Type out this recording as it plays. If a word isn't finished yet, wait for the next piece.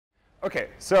OK,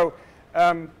 so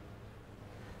I'm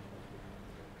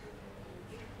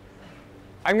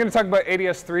going to talk about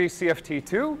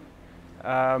ADS3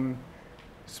 CFT2,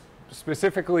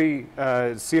 specifically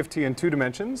CFT in 2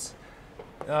 dimensions.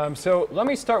 So let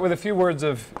me start with a few words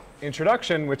of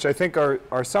introduction, which I think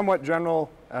are somewhat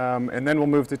general, and then we'll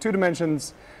move to 2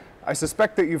 dimensions. I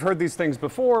suspect that you've heard these things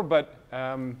before, but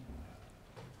now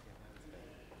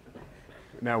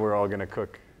we're all going to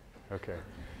cook. OK.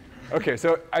 OK,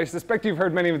 so I suspect you've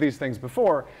heard many of these things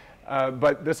before,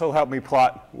 but this will help me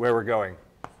plot where we're going.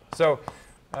 So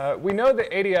we know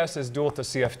that ADS is dual to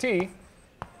CFT,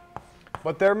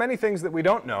 but there are many things that we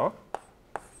don't know.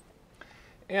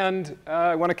 And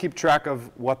I want to keep track of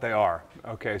what they are.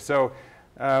 OK, so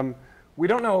we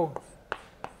don't know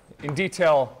in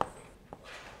detail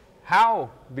how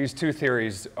these 2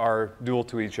 theories are dual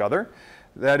to each other.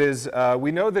 That is,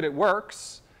 we know that it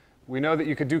works. We know that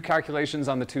you could do calculations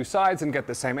on the 2 sides and get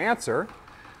the same answer.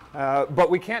 But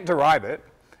we can't derive it.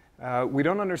 We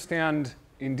don't understand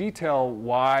in detail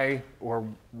why or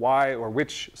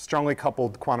which strongly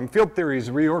coupled quantum field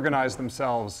theories reorganize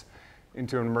themselves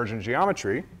into an emergent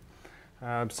geometry.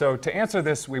 So to answer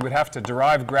this, we would have to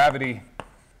derive gravity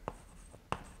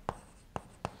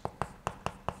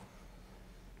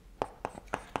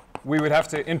we would have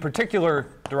to, in particular,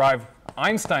 derive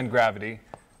Einstein gravity,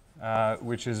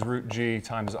 which is root g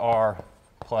times r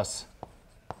plus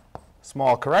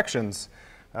small corrections,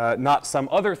 not some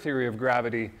other theory of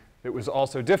gravity that was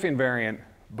also diff invariant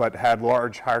but had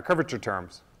large higher curvature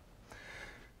terms.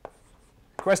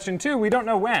 Question 2, we don't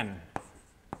know when.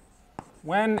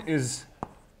 When is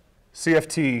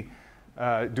CFT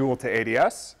dual to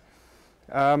ADS?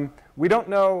 We don't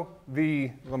know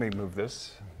the, let me move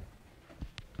this.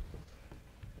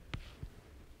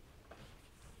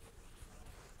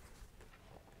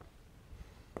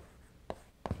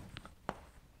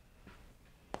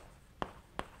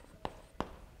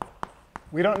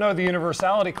 We don't know the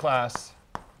universality class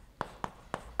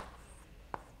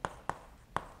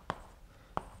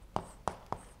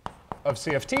of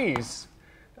CFTs,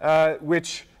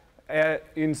 which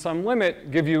in some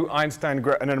limit give you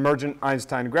an emergent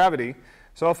Einstein gravity.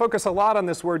 So I'll focus a lot on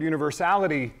this word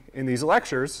universality in these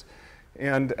lectures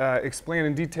and explain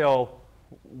in detail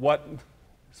what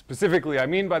specifically I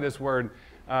mean by this word.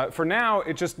 For now,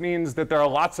 it just means that there are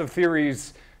lots of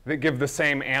theories that give the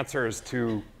same answers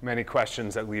to many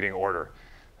questions at leading order.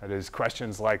 That is,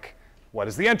 questions like, what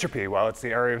is the entropy? Well, it's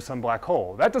the area of some black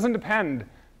hole. That doesn't depend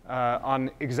on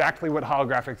exactly what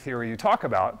holographic theory you talk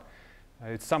about.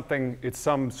 It's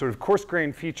some sort of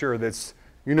coarse-grained feature that's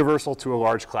universal to a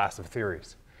large class of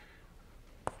theories.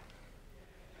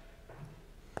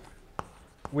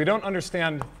 We don't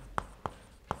understand,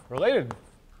 related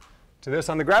to this,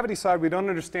 on the gravity side, we don't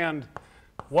understand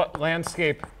what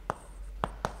landscape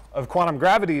of quantum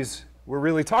gravities we're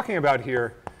really talking about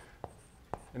here,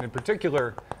 and in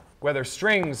particular, whether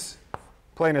strings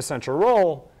play an essential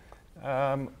role,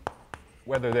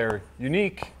 whether they're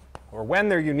unique or when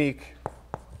they're unique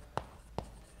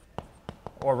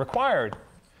or required.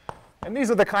 And these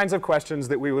are the kinds of questions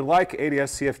that we would like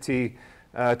ADS-CFT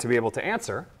to be able to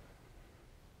answer.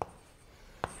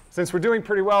 Since we're doing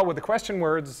pretty well with the question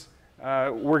words,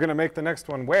 we're going to make the next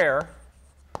one where.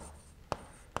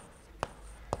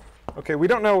 OK, we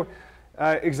don't know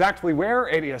exactly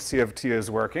where ADS-CFT is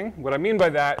working. What I mean by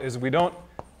that is we don't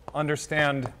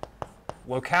understand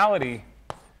locality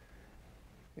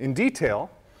in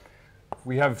detail.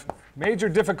 We have major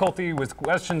difficulty with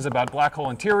questions about black hole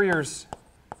interiors,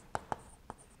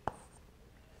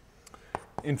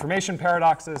 information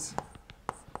paradoxes,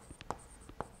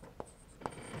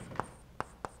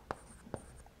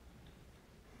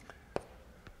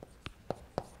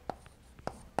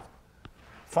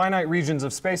 finite regions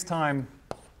of space-time,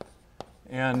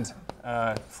 and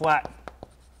flat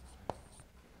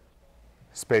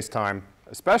space-time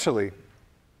especially.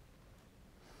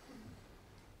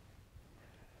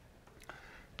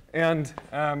 And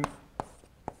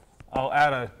I'll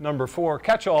add a number 4,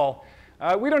 catch-all.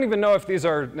 We don't even know if these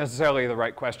are necessarily the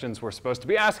right questions we're supposed to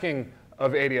be asking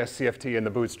of ADS-CFT in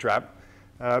the Bootstrap.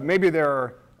 Maybe there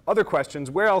are other questions.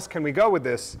 Where else can we go with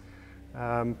this?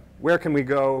 Where can we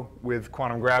go with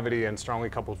quantum gravity and strongly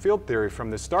coupled field theory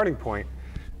from this starting point?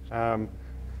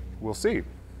 We'll see.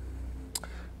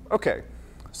 OK,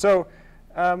 so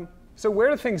where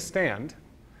do things stand?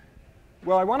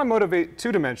 Well, I want to motivate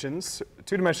 2 dimensions,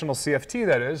 2-dimensional CFT,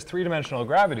 that is, 3-dimensional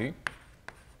gravity.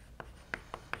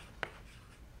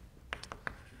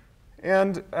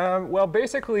 And well,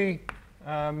 basically,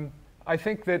 I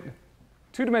think that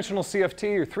 2-dimensional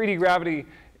CFT or 3D gravity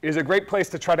is a great place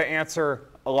to try to answer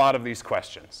a lot of these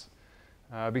questions.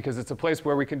 because it's a place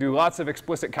where we can do lots of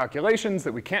explicit calculations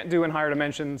that we can't do in higher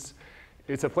dimensions.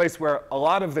 It's a place where a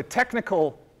lot of the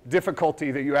technical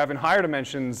difficulty that you have in higher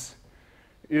dimensions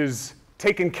is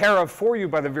taken care of for you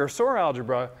by the Virasoro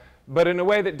algebra, but in a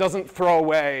way that doesn't throw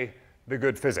away the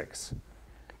good physics.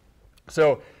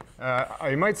 So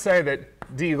I might say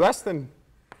that d less than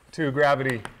 2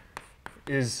 gravity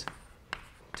is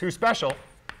too special.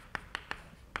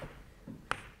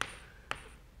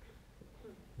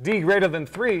 D greater than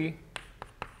 3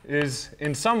 is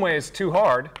in some ways too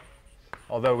hard,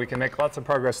 although we can make lots of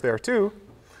progress there too.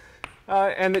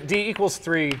 And that d equals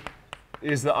 3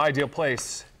 is the ideal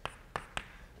place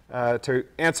to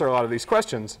answer a lot of these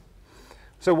questions.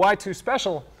 So why too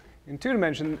special? In 2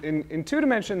 dimensions, in 2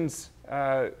 dimensions,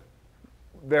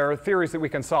 there are theories that we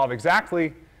can solve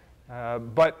exactly,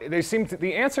 but they seem to,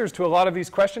 the answers to a lot of these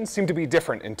questions seem to be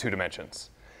different in 2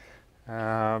 dimensions.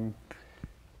 A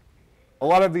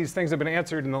lot of these things have been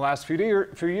answered in the last few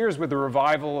years with the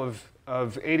revival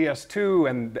of ADS2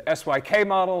 and the SYK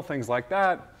model, things like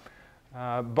that.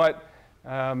 But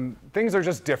things are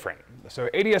just different. So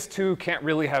ADS2 can't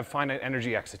really have finite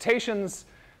energy excitations.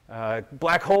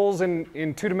 Black holes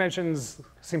in 2 dimensions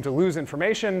seem to lose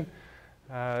information.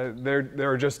 There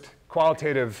are just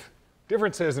qualitative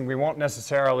differences, and we won't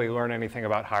necessarily learn anything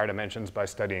about higher dimensions by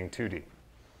studying 2D.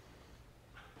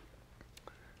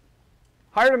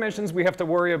 Higher dimensions, we have to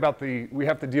worry about we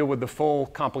have to deal with the full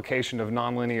complication of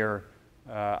nonlinear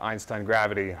Einstein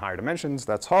gravity in higher dimensions.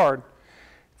 That's hard.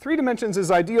 3 dimensions is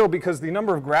ideal because the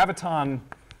number of graviton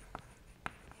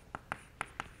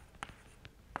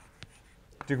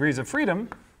degrees of freedom,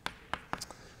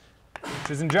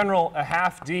 which is in general a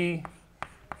half d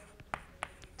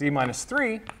minus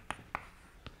 3,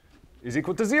 is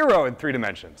equal to 0 in 3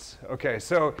 dimensions. Okay,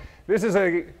 so this is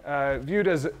viewed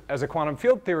as a quantum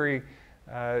field theory.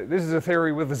 This is a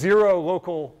theory with 0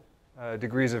 local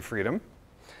degrees of freedom.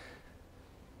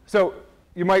 So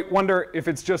you might wonder if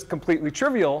it's just completely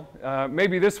trivial.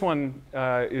 Maybe this one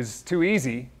is too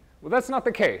easy. Well, that's not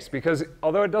the case, because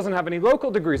although it doesn't have any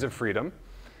local degrees of freedom,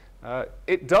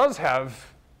 it does have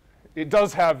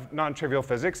non-trivial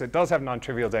physics. It does have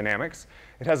non-trivial dynamics.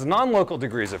 It has non-local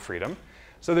degrees of freedom.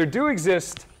 So there do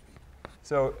exist,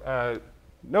 no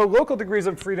local degrees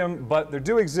of freedom, but there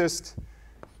do exist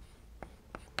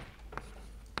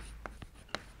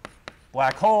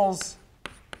black holes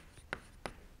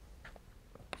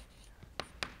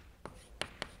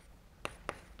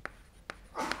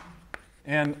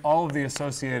and all of the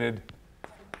associated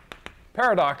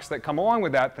paradox that come along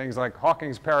with that, things like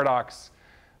Hawking's paradox,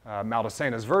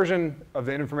 Maldasena's version of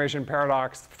the information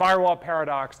paradox, firewall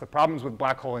paradox, the problems with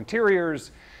black hole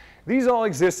interiors. These all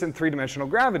exist in 3-dimensional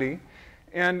gravity.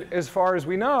 And as far as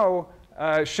we know,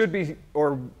 should be,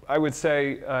 or I would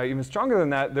say even stronger than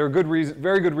that, there are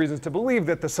very good reasons to believe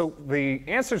that the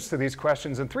answers to these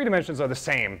questions in 3 dimensions are the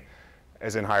same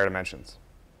as in higher dimensions.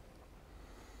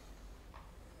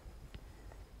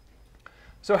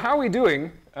 So how are we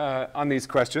doing on these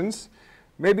questions?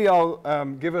 Maybe I'll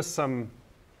give us some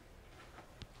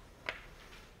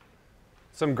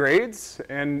grades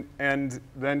and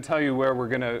then tell you where we're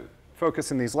going to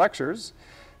focus in these lectures.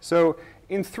 So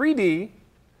in 3D,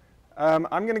 I'm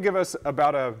going to give us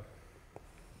about a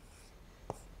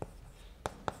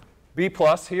B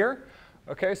plus here.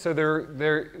 Okay, so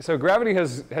so gravity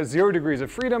has 0 degrees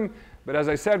of freedom, but as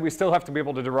I said, we still have to be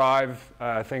able to derive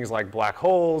things like black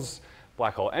holes,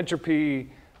 black hole entropy,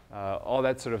 all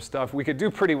that sort of stuff. We could do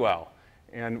pretty well,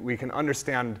 and we can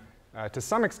understand to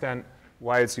some extent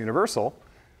why it's universal.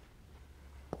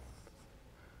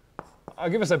 I'll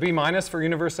give us a B minus for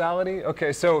universality.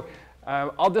 Okay, so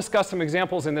I'll discuss some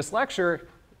examples in this lecture,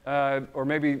 or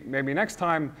maybe next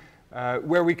time,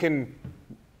 where we can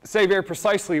say very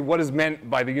precisely what is meant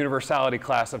by the universality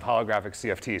class of holographic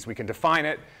CFTs. We can define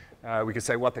it. We can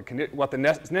say what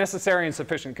the necessary and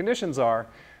sufficient conditions are,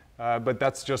 but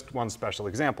that's just one special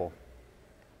example.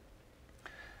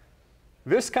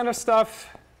 This kind of stuff,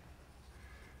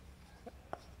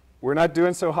 we're not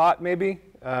doing so hot, maybe.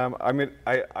 I mean,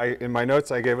 in my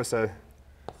notes, I gave us a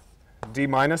D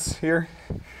minus here.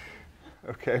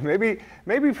 Okay,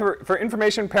 maybe for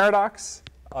information paradox,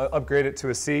 I'll upgrade it to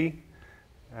a C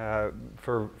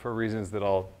for reasons that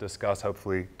I'll discuss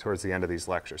hopefully towards the end of these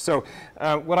lectures. So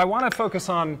what I want to focus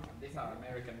on. These are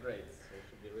American grades, so you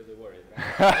should be really worried.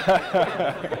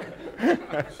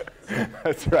 Right?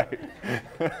 That's right.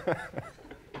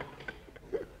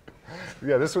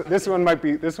 Yeah, this one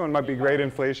might be great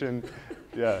inflation.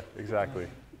 Yeah, exactly.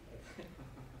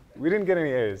 We didn't get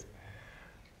any A's.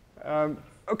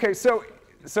 Okay, so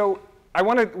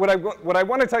what I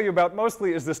want to tell you about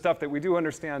mostly is the stuff that we do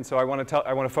understand. So I want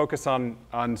to focus on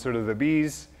sort of the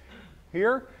B's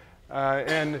here,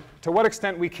 and to what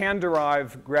extent we can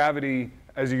derive gravity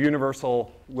as a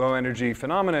universal low-energy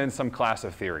phenomena in some class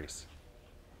of theories.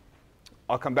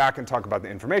 I'll come back and talk about the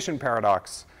information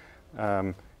paradox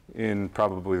in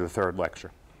probably the third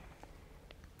lecture.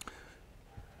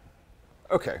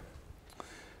 OK.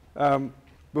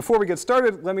 Before we get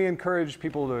started, let me encourage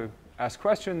people to ask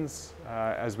questions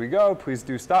as we go. Please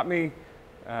do stop me,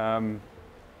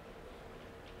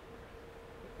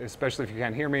 especially if you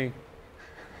can't hear me.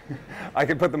 I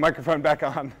can put the microphone back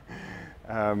on,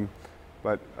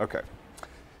 but OK.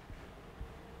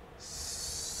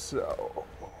 So.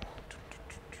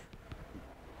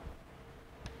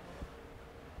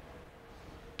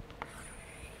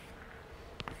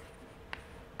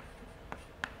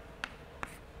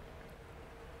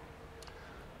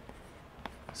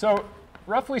 So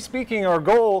roughly speaking, our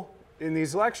goal in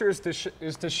these lectures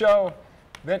is to show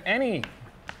that any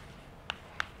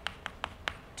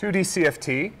 2D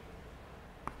CFT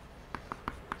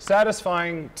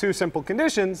satisfying two simple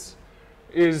conditions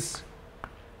is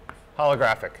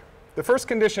holographic. The first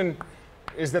condition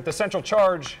is that the central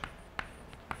charge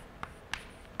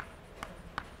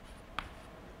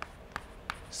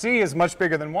C is much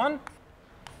bigger than 1.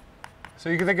 So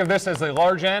you can think of this as a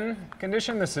large N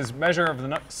condition. This is measure of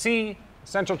the C.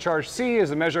 Central charge C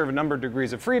is a measure of a number of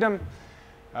degrees of freedom.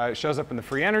 It shows up in the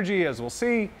free energy, as we'll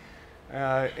see,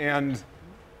 and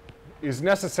is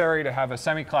necessary to have a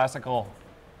semi-classical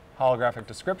holographic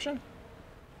description.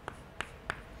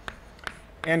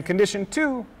 And condition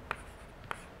 2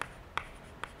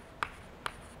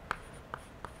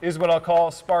 is what I'll call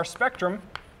sparse spectrum.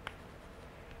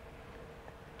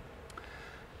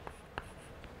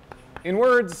 In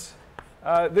words,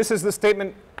 this is the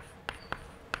statement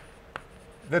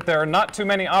that there are not too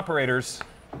many operators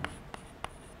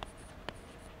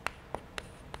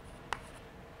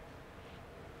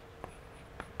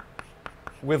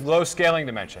with low scaling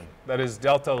dimension. That is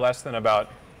delta less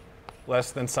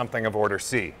than something of order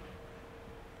C.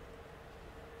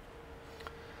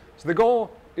 So the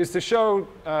goal is to show,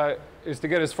 is to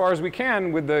get as far as we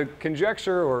can with the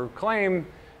conjecture or claim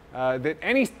that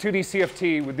any 2D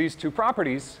CFT with these two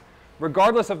properties,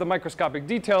 regardless of the microscopic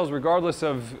details, regardless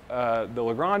of the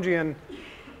Lagrangian,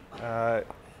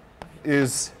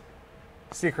 is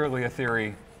secretly a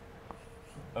theory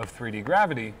of 3D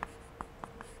gravity.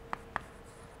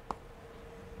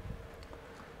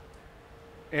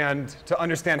 And to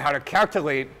understand how to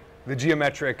calculate the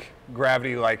geometric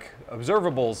gravity-like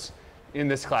observables in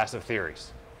this class of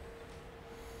theories.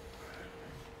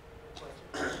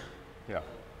 Yeah.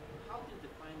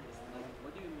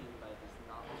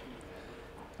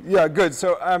 Yeah, good.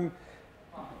 So, whenever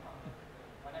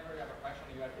you have a question,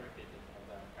 you have to repeat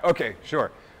it. OK,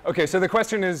 sure. OK, so the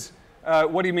question is,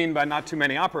 what do you mean by not too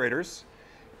many operators?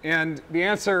 And the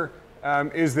answer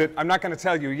is that I'm not going to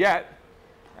tell you yet.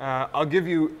 I'll give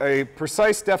you a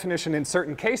precise definition in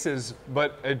certain cases,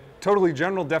 but a totally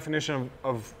general definition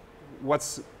of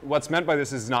what's meant by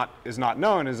this is not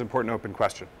known, is an important open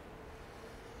question.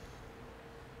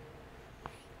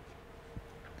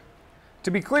 To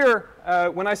be clear,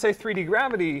 when I say 3D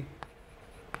gravity,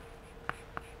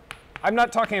 I'm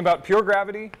not talking about pure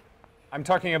gravity. I'm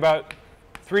talking about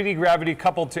 3D gravity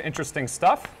coupled to interesting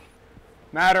stuff,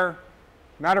 matter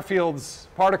fields,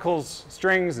 particles,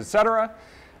 strings, etc.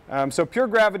 So pure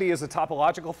gravity is a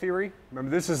topological theory. Remember,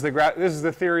 this is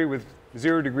the theory with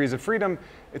 0 degrees of freedom.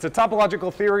 It's a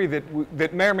topological theory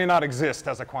that may or may not exist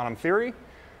as a quantum theory.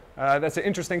 That's an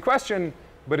interesting question,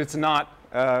 but it's not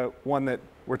one that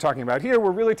we're talking about here.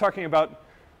 We're really talking about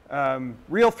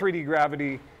real 3D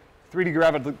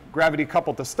gravity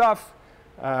coupled to stuff.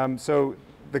 So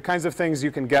the kinds of things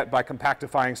you can get by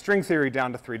compactifying string theory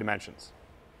down to 3 dimensions.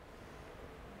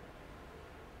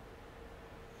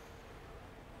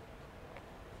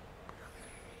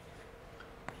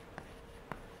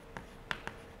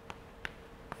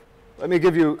 Let me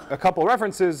give you a couple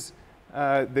references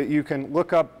that you can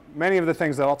look up many of the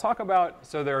things that I'll talk about.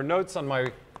 So there are notes on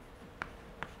my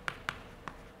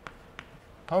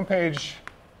homepage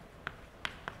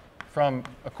from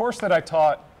a course that I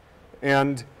taught.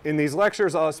 And in these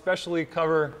lectures, I'll especially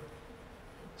cover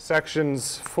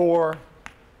sections 4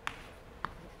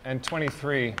 and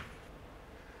 23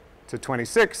 to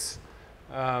 26.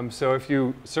 So if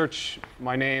you search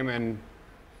my name in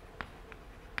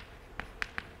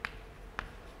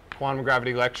quantum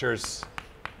gravity lectures,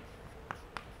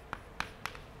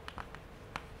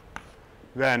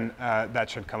 then that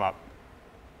should come up.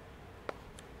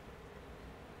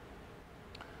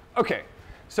 OK,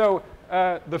 so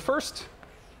the first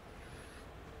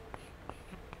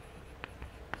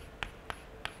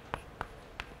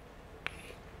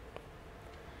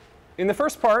in the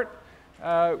first part,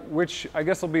 which I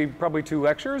guess will be probably 2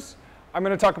 lectures, I'm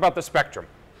going to talk about the spectrum.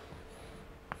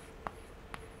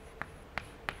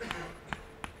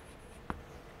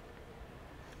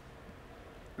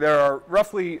 There are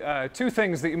roughly 2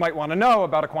 things that you might want to know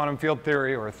about a quantum field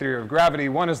theory or a theory of gravity.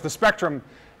 One is the spectrum,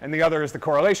 and the other is the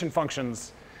correlation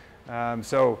functions.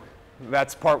 So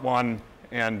that's part 1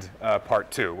 and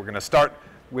part 2. We're going to start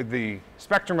with the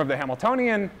spectrum of the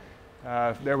Hamiltonian.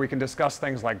 There we can discuss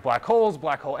things like black holes,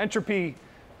 black hole entropy,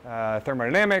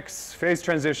 thermodynamics, phase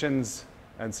transitions,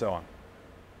 and so on.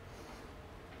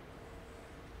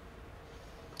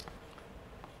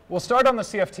 We'll start on the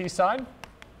CFT side.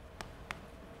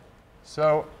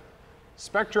 So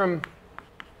spectrum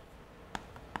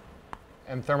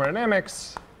and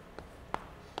thermodynamics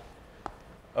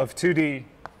of 2D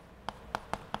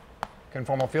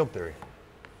conformal field theory.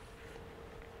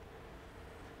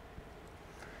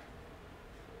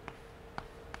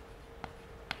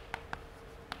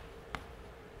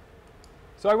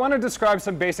 So I want to describe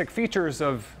some basic features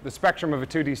of the spectrum of a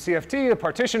 2D CFT, the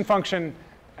partition function,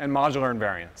 and modular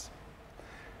invariance.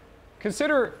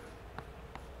 Consider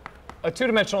a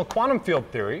 2-dimensional quantum field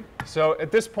theory. So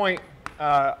at this point,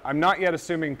 I'm not yet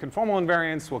assuming conformal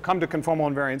invariance. We'll come to conformal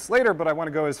invariance later, but I want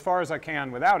to go as far as I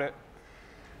can without it.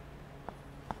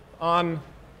 On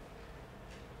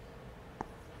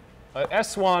a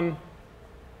S1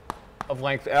 of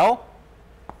length L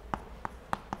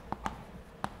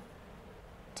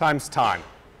times time.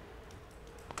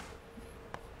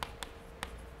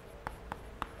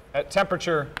 At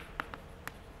temperature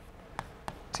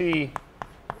T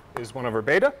is 1 over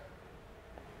beta.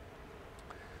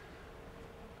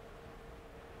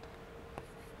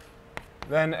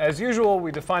 Then, as usual,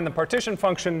 we define the partition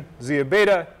function z of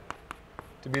beta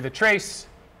to be the trace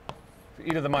for e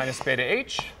to the minus beta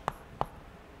h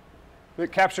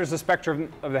that captures the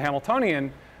spectrum of the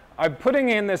Hamiltonian. I'm putting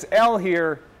in this L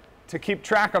here to keep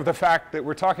track of the fact that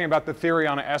we're talking about the theory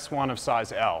on a S1 of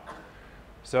size L.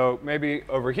 So maybe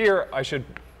over here I should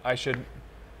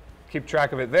keep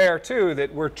track of it there too,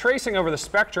 that we're tracing over the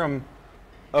spectrum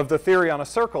of the theory on a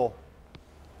circle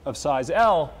of size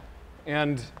L,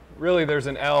 and really there's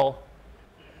an L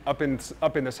up in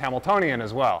this Hamiltonian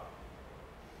as well.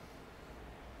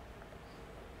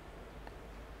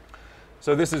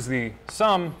 So this is the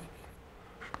sum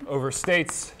over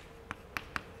states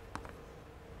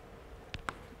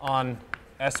on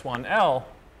S1L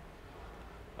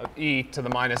of e to the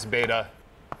minus beta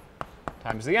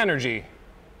times the energy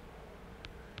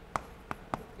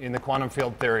in the quantum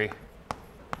field theory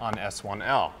on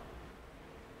S1L.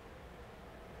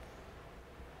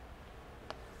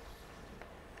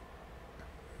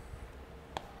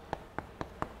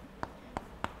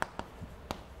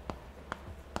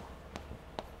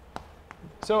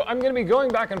 So I'm going to be going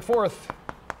back and forth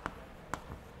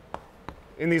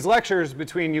in these lectures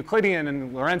between Euclidean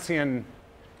and Lorentzian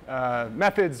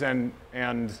methods and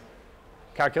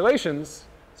calculations.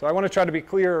 So I want to try to be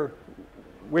clear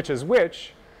which is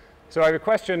which. So I have a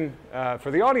question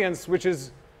for the audience, which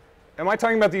is, am I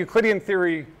talking about the Euclidean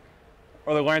theory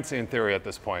or the Lorentzian theory at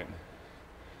this point?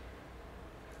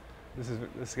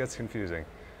 This gets confusing.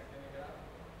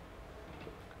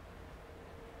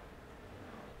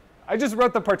 I just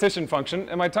wrote the partition function.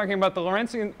 Am I talking about the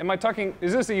Lorentzian?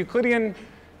 Is this a Euclidean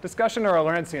discussion or a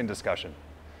Lorentzian discussion?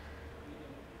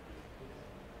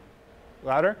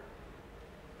 Louder?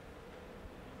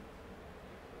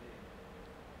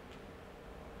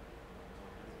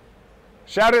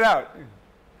 Shout it out.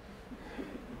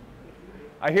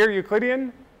 I hear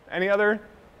Euclidean. Any other?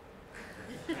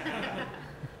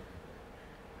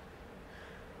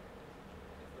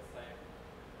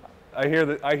 I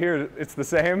hear it's the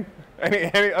same.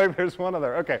 Oh, there's one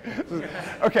other. Okay.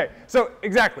 Okay. So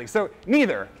exactly. So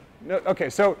neither. No, okay.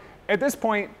 So at this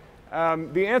point,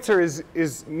 the answer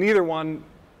is neither one.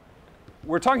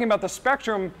 We're talking about the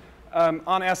spectrum on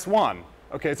S1.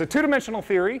 Okay. It's a 2-dimensional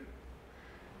theory,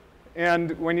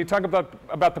 and when you talk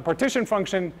about the partition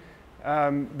function,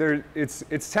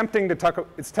 it's tempting to talk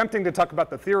about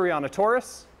the theory on a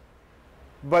torus.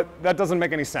 But that doesn't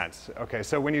make any sense. Okay,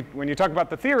 so when you talk about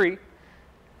the theory,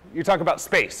 you talk about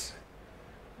space.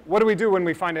 What do we do when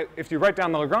we find it? If you write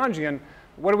down the Lagrangian,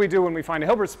 what do we do when we find a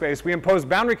Hilbert space? We impose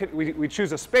we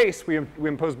choose a space. We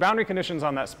impose boundary conditions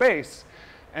on that space,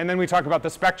 and then we talk about the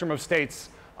spectrum of states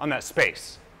on that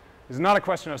space. This is not a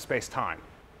question of space-time.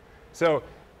 So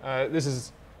this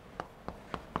is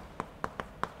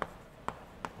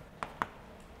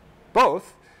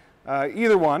both,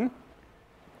 either one.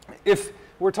 if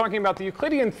we're talking about the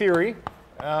Euclidean theory,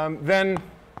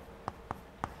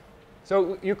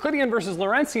 so Euclidean versus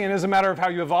Lorentzian is a matter of how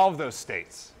you evolve those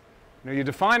states. You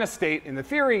define a state in the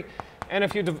theory, and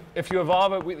if you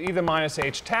evolve it with e to the minus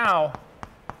h tau,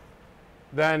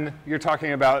 then you're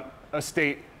talking about a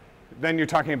state, then you're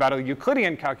talking about a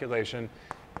Euclidean calculation.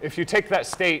 If you take that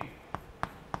state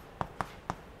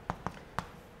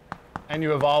and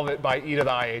you evolve it by e to the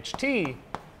iht,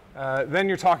 then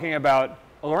you're talking about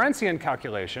a Lorentzian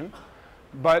calculation.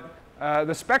 But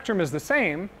the spectrum is the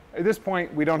same. At this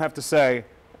point, we don't have to say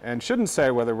and shouldn't say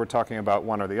whether we're talking about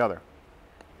one or the other.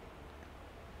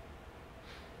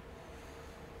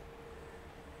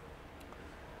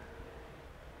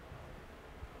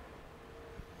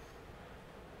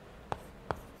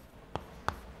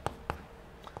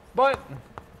 But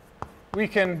we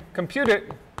can compute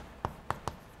it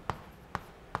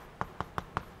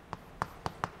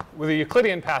with a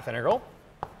Euclidean path integral.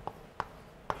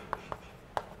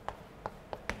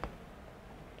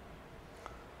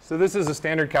 So this is a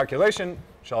standard calculation,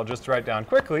 which I'll just write down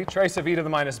quickly. Trace of e to the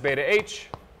minus beta h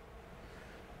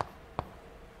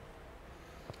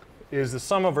is the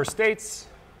sum over states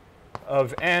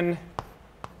of n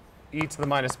e to the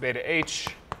minus beta h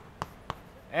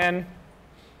n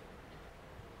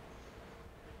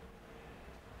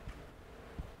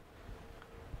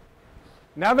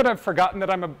Now that I've forgotten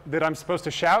that I'm supposed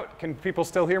to shout, can people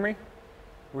still hear me?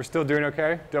 We're still doing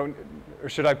okay? Or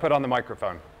should I put on the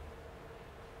microphone?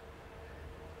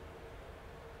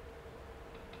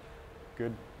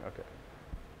 Good? Okay.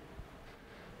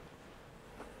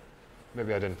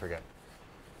 Maybe I didn't forget.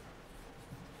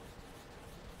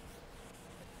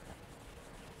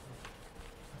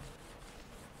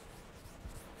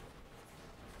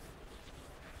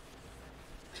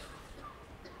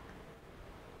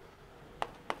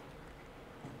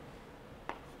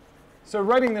 So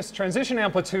writing this transition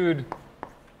amplitude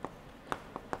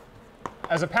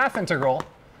as a path integral,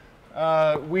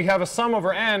 we have a sum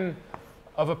over n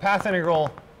of a path integral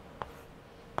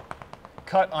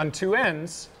cut on two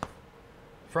ends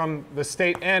from the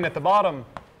state n at the bottom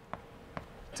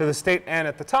to the state n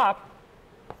at the top,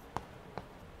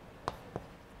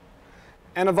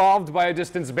 and evolved by a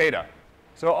distance beta.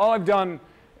 So all I've done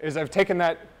is I've taken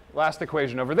that last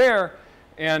equation over there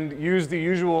and used the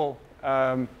usual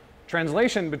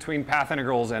translation between path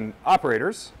integrals and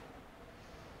operators.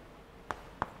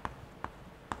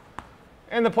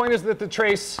 And the point is that the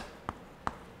trace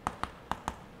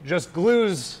just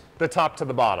glues the top to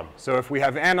the bottom. So if we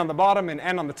have n on the bottom and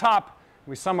n on the top,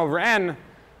 we sum over n,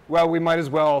 well, we might as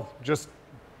well just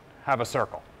have a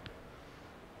circle.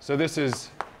 So this is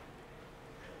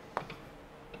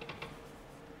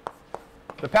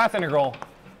the path integral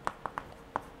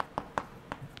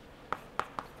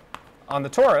on the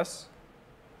torus,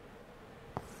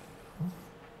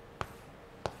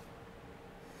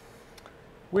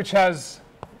 which has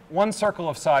one circle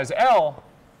of size L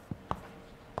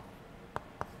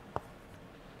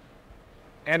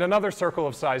and another circle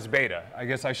of size beta. I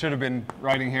guess I should have been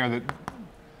writing here that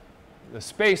the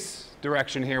space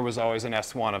direction here was always an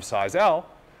S1 of size L.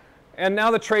 And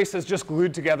now the trace has just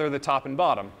glued together the top and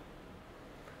bottom.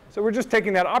 So we're just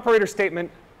taking that operator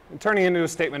statement and turning it into a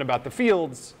statement about the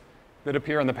fields that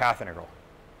appear in the path integral.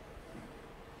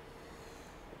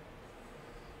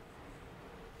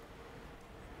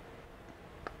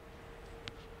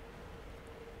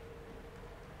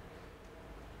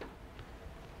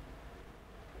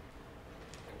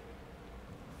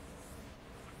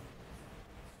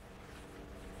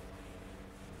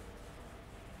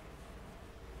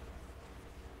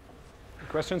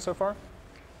 Questions so far?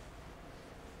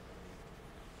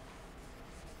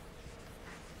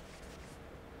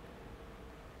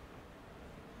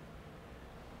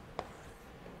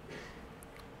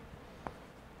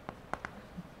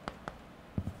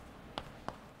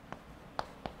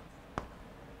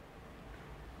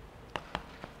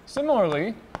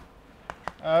 Similarly,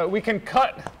 we can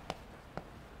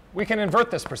invert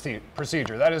this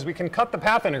procedure. That is, we can cut the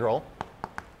path integral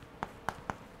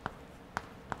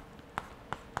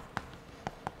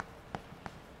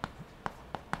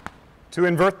to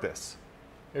invert this.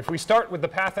 If we start with the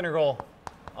path integral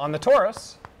on the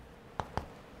torus,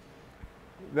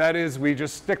 that is, we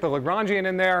just stick the Lagrangian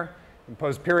in there,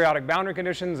 impose periodic boundary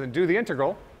conditions, and do the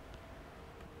integral.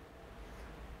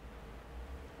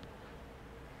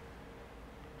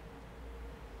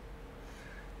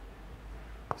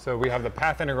 So we have the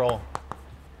path integral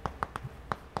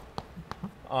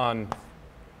on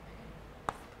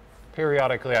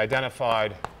periodically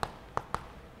identified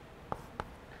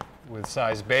with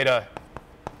size beta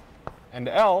and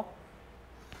L.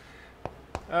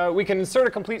 we can insert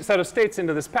a complete set of states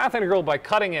into this path integral by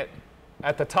cutting it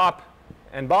at the top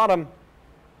and bottom.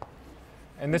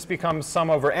 And this becomes sum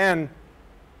over n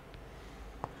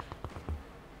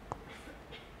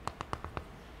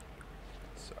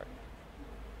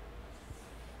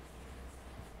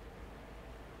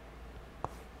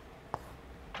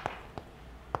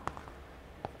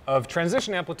of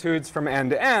transition amplitudes from n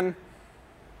to n,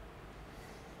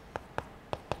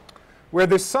 where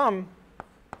this sum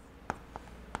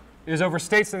is over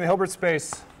states in the Hilbert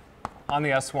space on the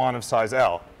S1 of size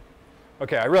L.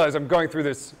 OK, I realize I'm going through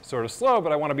this sort of slow,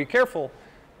 but I want to be careful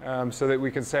so that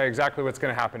we can say exactly what's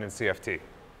going to happen in CFT. Sorry,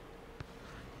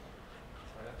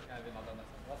 that's kind of not understand.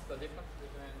 What's the difference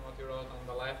between what you wrote on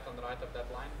the left and the right of that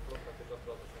line? It looks like you just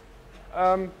wrote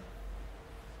the same.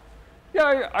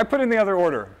 Yeah, I put in the other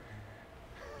order.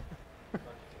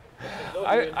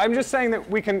 I'm just saying that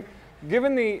we can,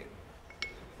 given the,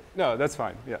 no, that's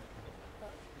fine, yeah.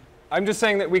 I'm just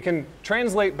saying that we can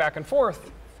translate back and forth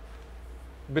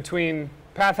between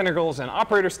path integrals and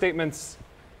operator statements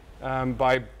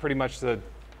by pretty much the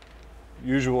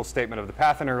usual statement of the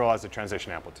path integral as a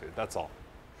transition amplitude. That's all.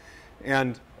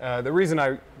 And the reason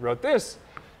I wrote this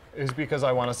is because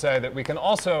I want to say that we can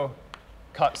also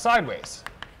cut sideways.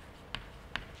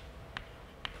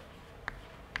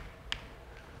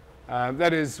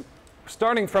 That is,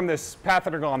 starting from this path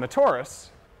integral on the torus,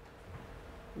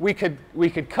 we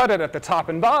could cut it at the top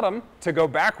and bottom to go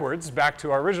backwards, back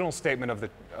to our original statement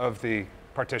of the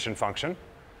partition function.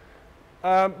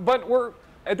 But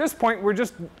at this point, we're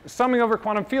just summing over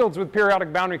quantum fields with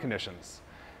periodic boundary conditions.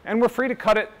 And we're free to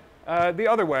cut it the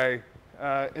other way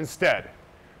instead.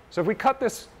 So if we cut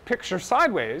this picture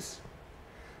sideways,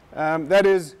 that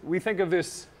is, we think of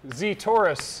this Z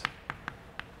torus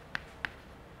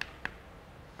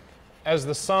as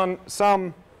the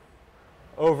sum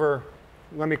over,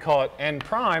 let me call it n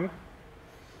prime,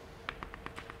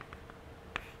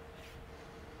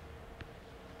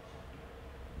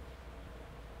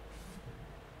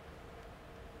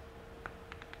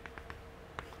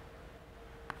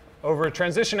 over a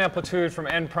transition amplitude from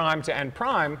n prime to n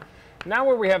prime. Now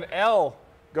where we have L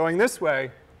going this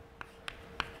way,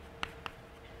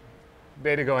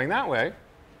 beta going that way,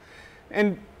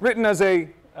 and written as a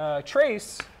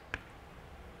trace,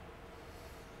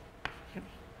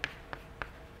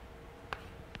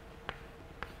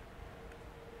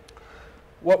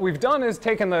 what we've done is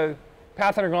taken the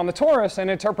path integral on the torus and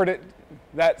interpreted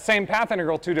that same path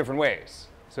integral two different ways.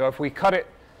 So if we cut it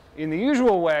in the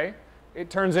usual way, it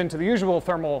turns into the usual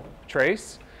thermal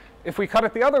trace. If we cut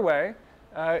it the other way,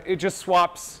 it just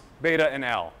swaps beta and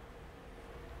L.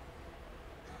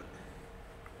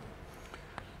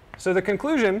 So the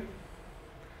conclusion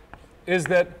is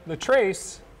that the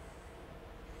trace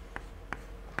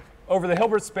over the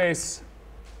Hilbert space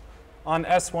on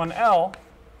S1L,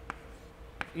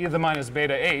 e to the minus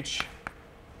beta h,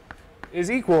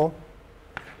 is equal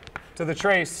to the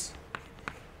trace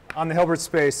on the Hilbert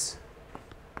space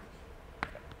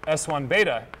S1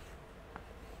 beta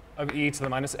of e to the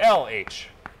minus L h.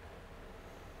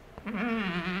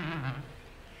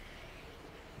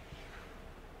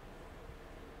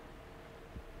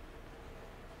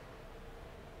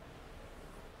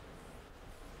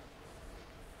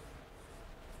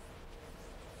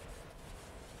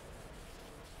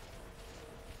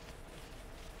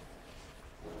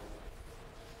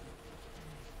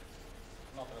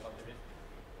 Not relativistic,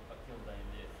 but a tilde in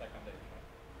the second edge, right?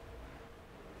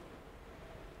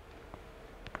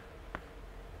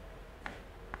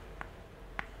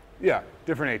 Yeah,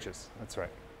 different h's. That's right.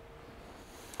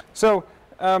 So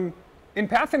in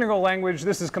path integral language,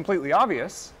 this is completely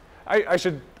obvious. I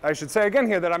should say again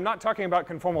here that I'm not talking about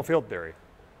conformal field theory.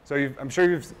 So I'm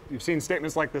sure you've seen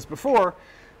statements like this before.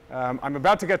 I'm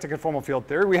about to get to conformal field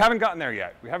theory. We haven't gotten there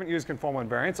yet. We haven't used conformal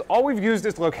invariance. All we've used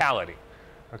is locality.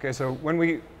 Okay, so when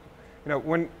we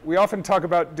often talk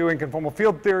about doing conformal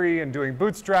field theory and doing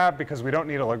Bootstrap because we don't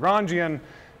need a Lagrangian,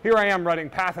 here I am writing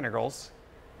path integrals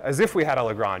as if we had a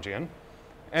Lagrangian.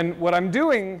 And what I'm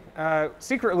doing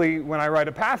secretly when I write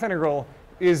a path integral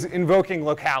is invoking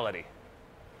locality.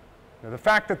 Now, the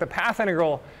fact that the path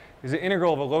integral is an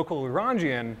integral of a local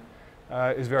Lagrangian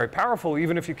is very powerful,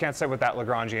 even if you can't say what that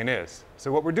Lagrangian is.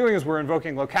 So what we're doing is we're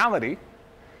invoking locality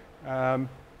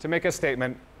to make a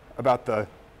statement about the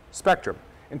spectrum.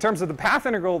 In terms of the path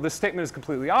integral, this statement is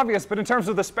completely obvious. But in terms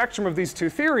of the spectrum of these two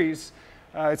theories,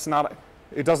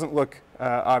 it doesn't look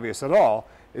obvious at all.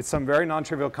 It's some very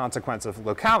non-trivial consequence of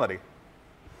locality.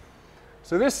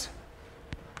 So this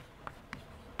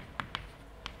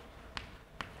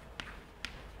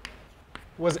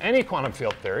was any quantum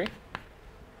field theory.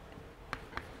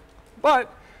 But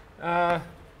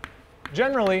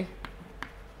Generally,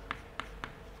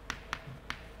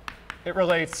 it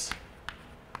relates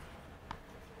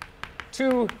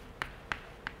two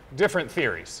different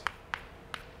theories.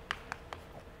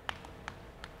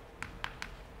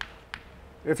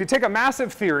 If you take a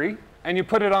massive theory and you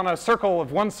put it on a circle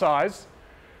of one size,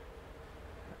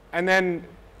 and then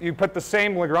you put the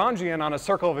same Lagrangian on a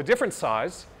circle of a different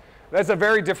size, that's a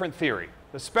very different theory.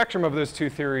 The spectrum of those two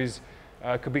theories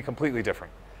could be completely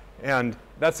different. And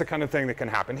that's the kind of thing that can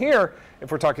happen here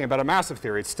if we're talking about a massive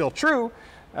theory. It's still true,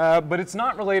 but it's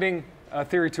not relating a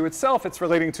theory to itself. It's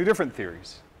relating two different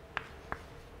theories.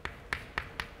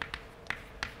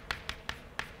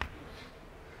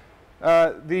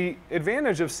 The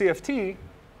advantage of CFT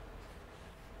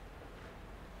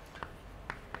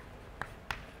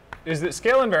is that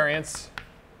scale invariance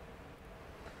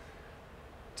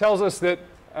tells us that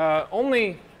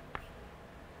only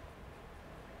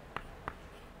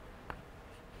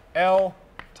L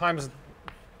times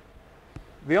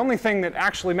the only thing that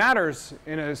actually matters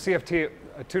in a CFT,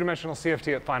 a two-dimensional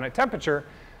CFT at finite temperature,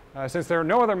 since there are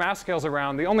no other mass scales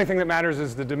around, the only thing that matters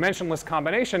is the dimensionless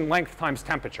combination length times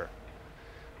temperature.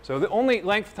 So the only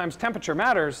length times temperature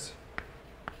matters.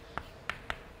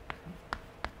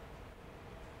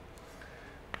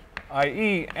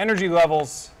 I.e., energy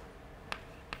levels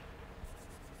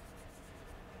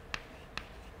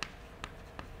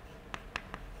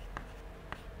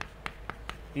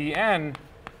En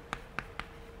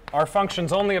are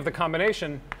functions only of the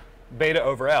combination beta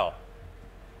over L.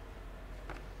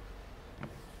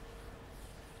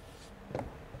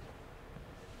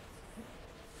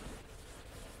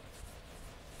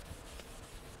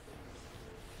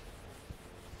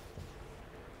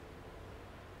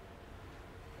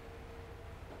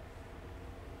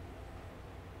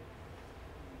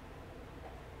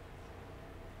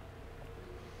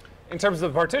 In terms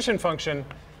of the partition function,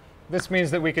 this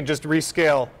means that we can just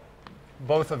rescale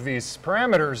both of these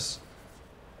parameters,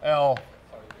 L.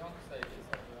 Sorry, do you want to say this,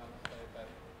 or do you want to say that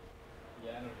the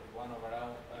energy is 1 over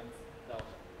L times delta?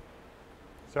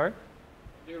 Sorry?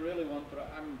 Do you really want to,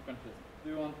 I'm confused. Do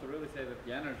you want to really say that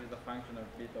the energy is a function of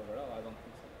beta over L? I don't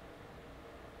think so.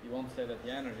 You won't say that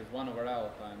the energy is 1 over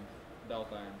L times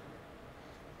delta n.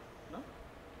 No?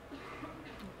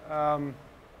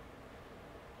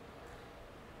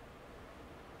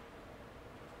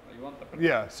 You want the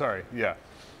Yeah, sorry, yeah.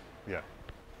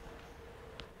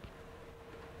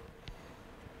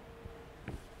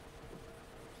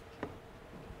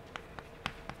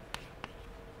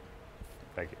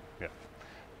 Thank you, yeah.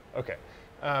 Okay,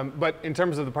 but in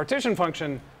terms of the partition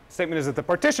function, the statement is that the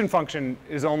partition function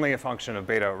is only a function of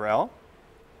beta over L.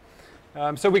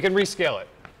 So we can rescale it.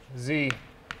 Z,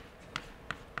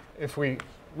 if we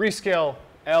rescale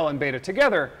L and beta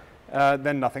together,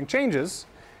 then nothing changes.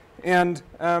 And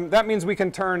that means we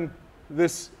can turn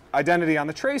this identity on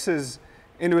the traces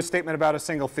into a statement about a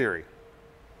single theory.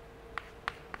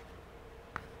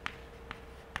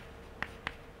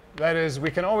 That is, we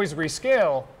can always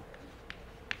rescale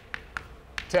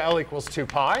to L equals 2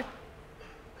 pi.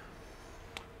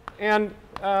 And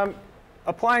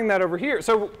applying that over here,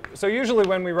 so usually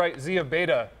when we write Z of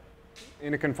beta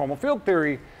in a conformal field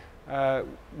theory,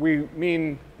 we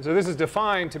mean, so this is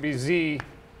defined to be Z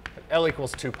L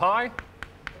equals 2 pi,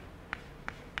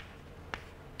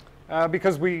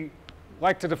 because we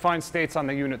like to define states on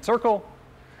the unit circle.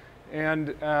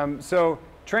 And so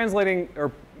translating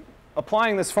or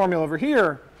applying this formula over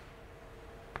here,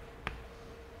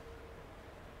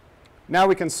 now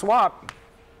we can swap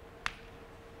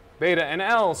beta and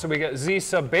L, so we get Z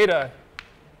sub beta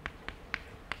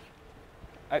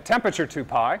at temperature 2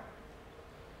 pi.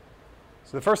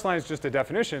 So the first line is just a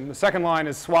definition. The second line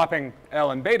is swapping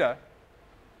L and beta.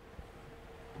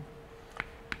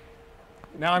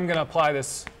 Now I'm going to apply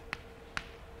this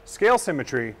scale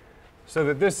symmetry so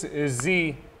that this is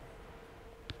Z.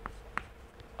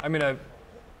 I'm going to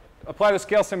apply the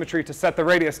scale symmetry to set the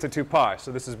radius to 2 pi.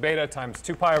 So this is beta times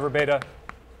 2 pi over beta,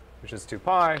 which is 2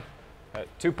 pi, at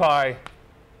 2 pi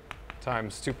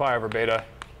times 2 pi over beta.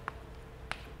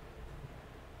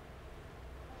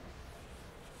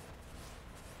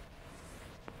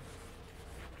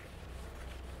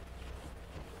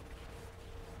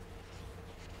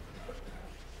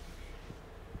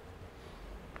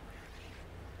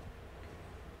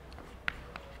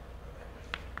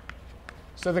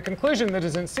 So the conclusion that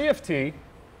is in CFT,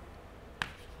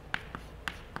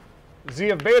 Z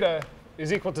of beta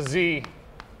is equal to Z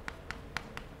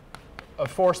of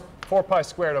 4 pi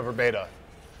squared over beta,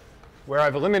 where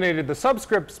I've eliminated the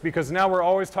subscripts because now we're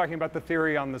always talking about the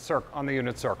theory on the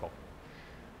unit circle.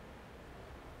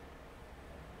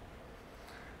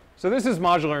 So this is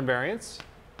modular invariance.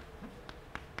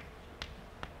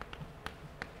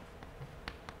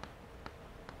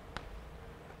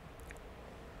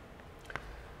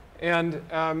 And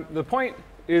the point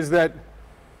is that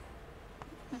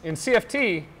in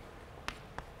CFT,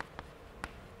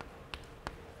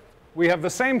 we have the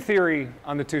same theory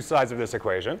on the two sides of this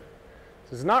equation.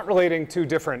 This is not relating two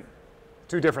different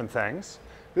things.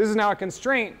 This is now a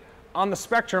constraint on the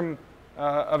spectrum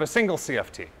of a single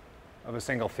CFT, of a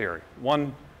single theory,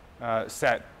 one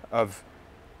set of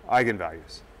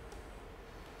eigenvalues.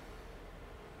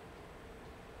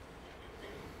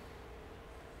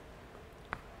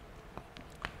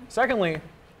 Secondly,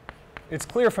 it's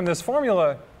clear from this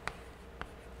formula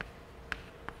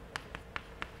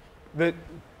that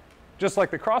just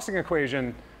like the crossing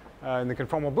equation in the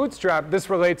conformal bootstrap, this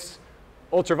relates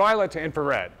ultraviolet to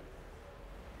infrared.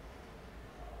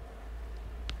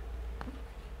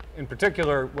 In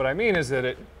particular, what I mean is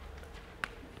that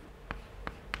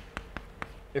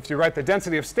if you write the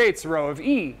density of states rho of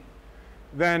E,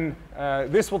 then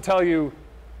this will tell you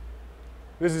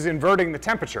this is inverting the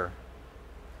temperature.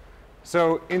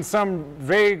 So in some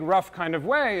vague, rough kind of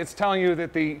way, it's telling you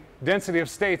that the density of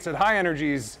states at high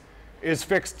energies is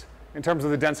fixed in terms of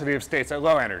the density of states at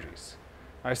low energies.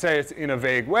 I say it's in a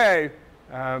vague way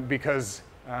because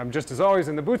just as always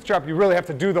in the bootstrap, you really have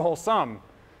to do the whole sum.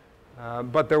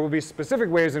 But there will be specific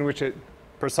ways in which it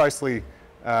precisely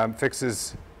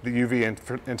fixes the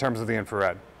UV in terms of the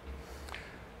infrared.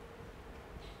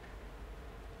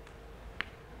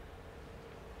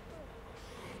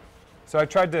 So I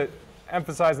tried to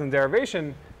emphasize in the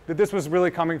derivation that this was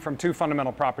really coming from two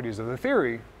fundamental properties of the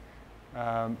theory.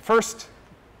 First,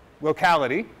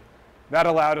 locality. That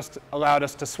allowed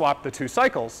us to swap the two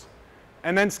cycles.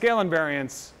 And then scale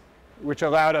invariance, which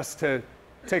allowed us to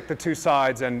take the two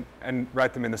sides and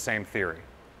write them in the same theory.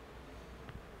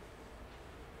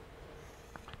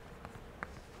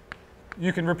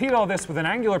 You can repeat all this with an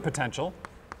angular potential.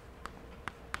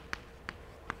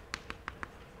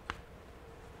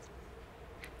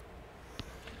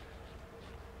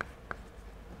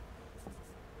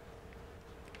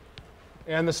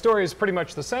 And the story is pretty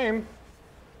much the same.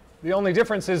 The only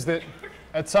difference is that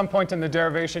at some point in the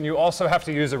derivation, you also have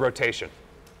to use a rotation.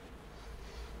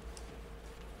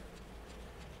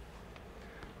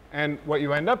 And what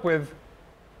you end up with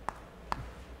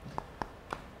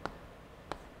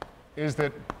is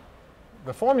that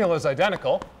the formula is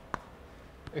identical,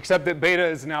 except that beta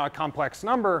is now a complex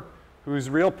number whose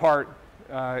real part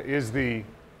is the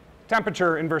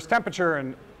temperature, inverse temperature,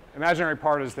 and imaginary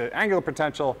part is the angular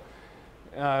potential.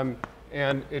 And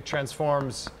it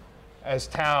transforms as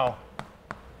tau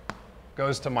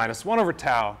goes to minus 1 over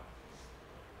tau,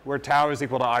 where tau is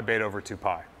equal to I beta over 2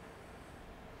 pi.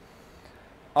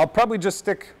 I'll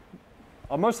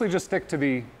mostly just stick to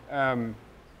the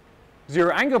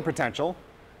zero angular potential,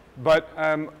 but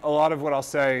a lot of what I'll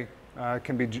say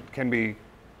can be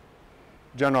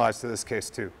generalized to this case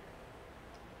too.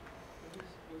 It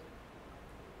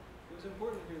was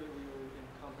important here that we were in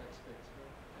compact space, right?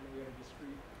 And we had a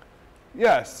discrete.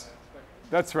 Yes,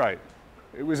 that's right.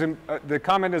 It was the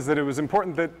comment is that it was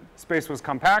important that space was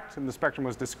compact and the spectrum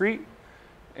was discrete,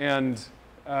 and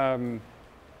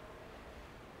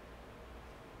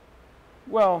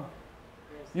well,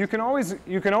 you can always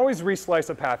reslice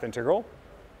a path integral.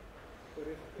 But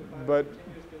if I have a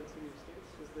continuous density of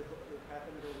states, does the path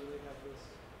integral really have this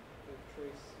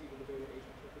trace e to the beta h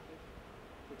interpretation,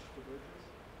 which diverges?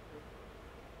 Right?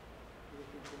 Is it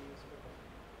continuous with that?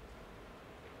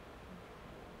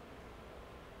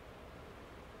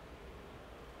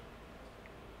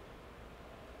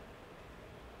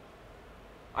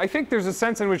 I think there's a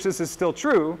sense in which this is still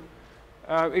true.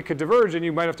 It could diverge, and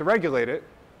you might have to regulate it.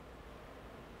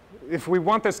 If we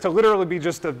want this to literally be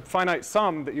just a finite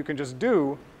sum that you can just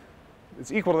do,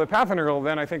 it's equal to the path integral,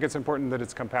 then I think it's important that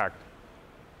it's compact.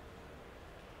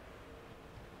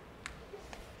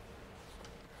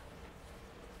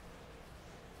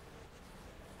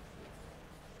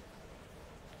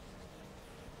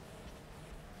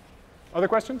 Other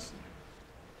questions?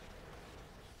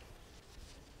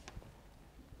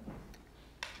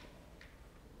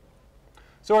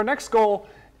 So our next goal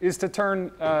is to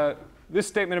turn this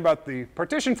statement about the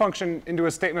partition function into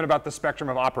a statement about the spectrum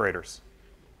of operators.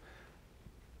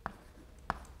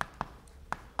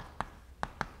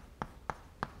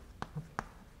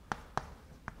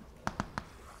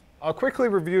 I'll quickly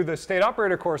review the state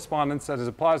operator correspondence as it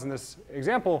applies in this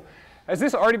example. Has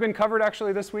this already been covered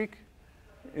actually this week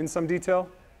in some detail,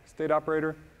 state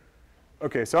operator?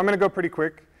 OK, so I'm going to go pretty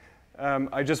quick.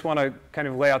 I just want to kind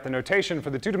of lay out the notation for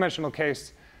the two-dimensional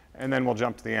case, and then we'll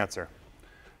jump to the answer.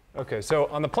 OK, so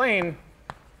on the plane,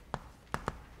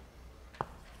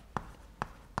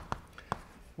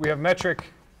 we have metric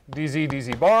dz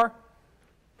dz bar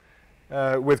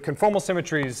with conformal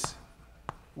symmetries,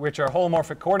 which are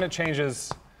holomorphic coordinate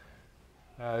changes.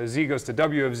 Z goes to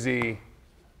W of Z,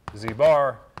 Z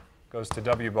bar goes to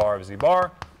W bar of Z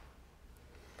bar.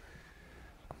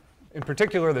 In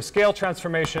particular, the scale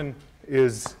transformation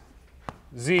is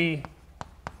Z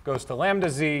goes to lambda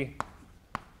Z,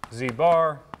 Z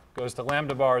bar goes to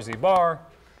lambda bar Z bar,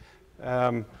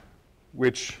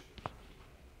 which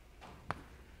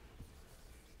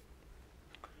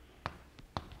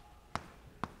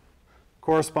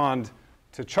correspond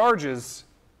to charges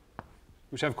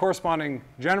which have corresponding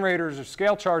generators or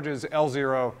scale charges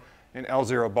L0 and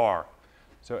L0 bar.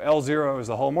 So L0 is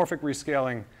the holomorphic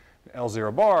rescaling.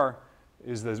 L0 bar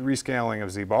is the rescaling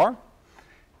of Z bar.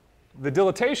 The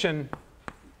dilatation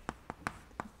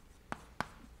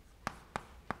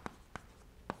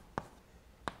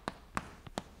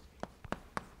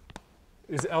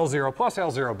is L0 plus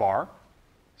L0 bar.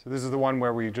 So this is the one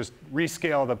where we just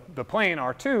rescale the plane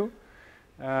R2.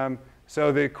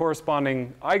 So the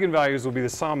corresponding eigenvalues will be the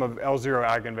sum of L0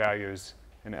 eigenvalues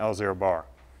and L0 bar.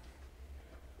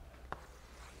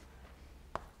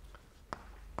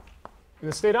 In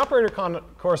the state operator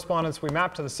correspondence, we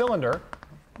map to the cylinder.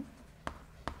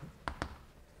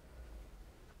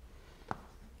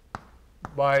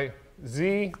 By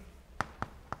Z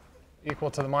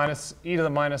equal to the minus e to the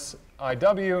minus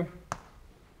IW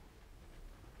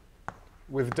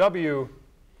with W.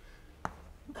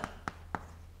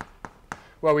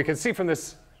 Well, we can see from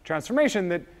this transformation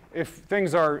that if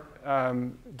things are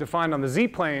defined on the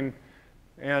z-plane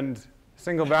and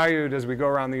single valued as we go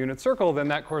around the unit circle, then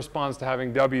that corresponds to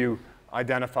having W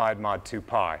identified mod 2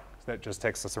 pi. So that just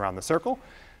takes us around the circle.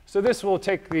 So this will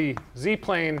take the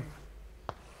z-plane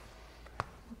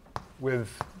with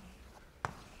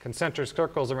concentric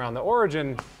circles around the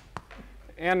origin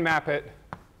and map it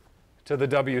to the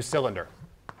W cylinder.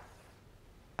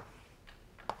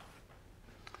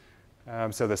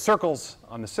 So the circles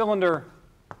on the cylinder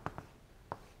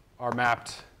are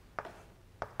mapped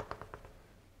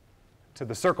to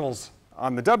the circles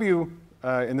on the W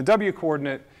in the W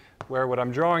coordinate, where what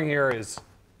I'm drawing here is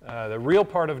the real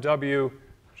part of W,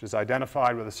 which is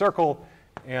identified with a circle,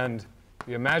 and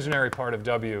the imaginary part of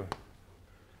W,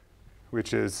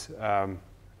 which is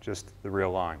just the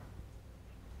real line.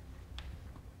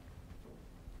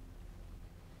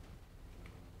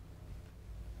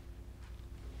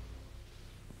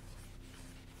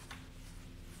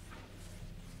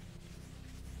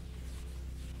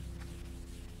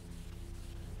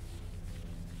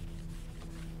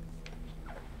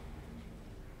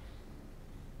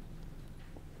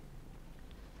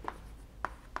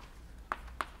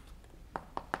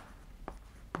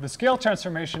 The scale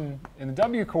transformation in the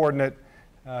W coordinate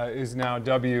is now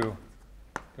W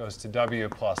goes to W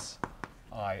plus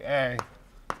IA.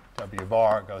 W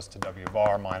bar goes to W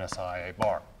bar minus IA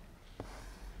bar.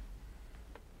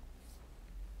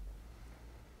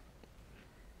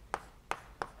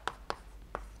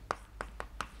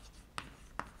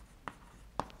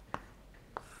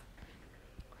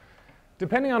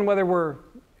 Depending on whether we're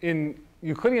in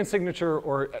Euclidean signature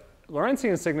or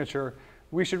Lorentzian signature,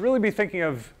 we should really be thinking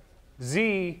of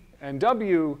Z and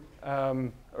W,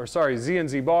 or sorry, Z and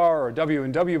Z bar, or W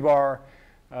and W bar,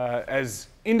 as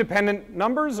independent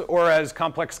numbers or as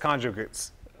complex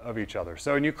conjugates of each other.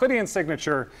 So in Euclidean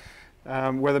signature,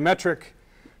 where the metric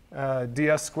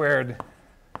ds squared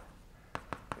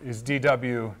is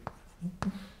dw,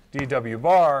 dw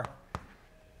bar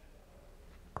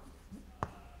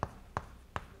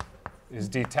is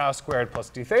d tau squared plus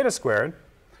d theta squared,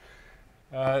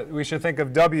 we should think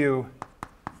of W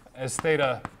as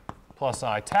theta plus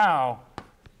I tau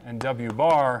and W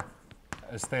bar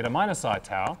as theta minus I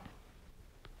tau.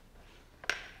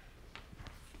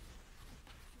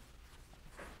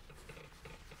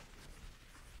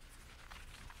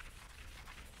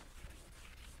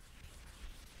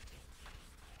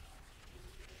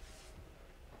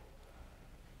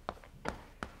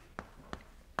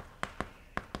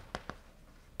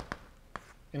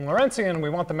 In Lorentzian, we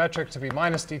want the metric to be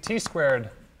minus dt squared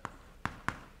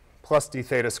plus d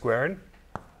theta squared.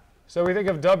 So we think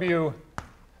of W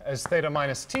as theta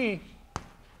minus t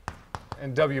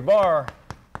and W bar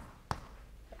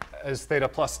as theta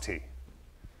plus t.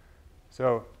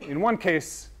 So in one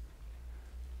case,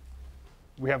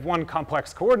 we have one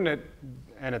complex coordinate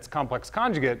and its complex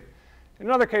conjugate. In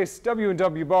another case, W and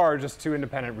W bar are just two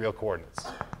independent real coordinates.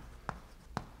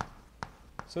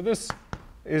 So this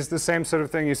is the same sort of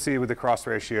thing you see with the cross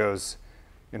ratios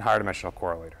in higher dimensional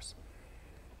correlators.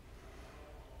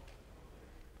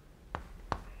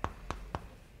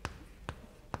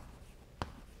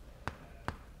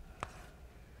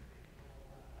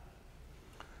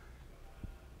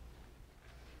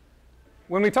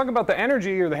 when we talk about the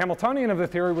energy or the Hamiltonian of the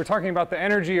theory, we're talking about the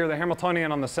energy or the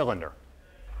Hamiltonian on the cylinder.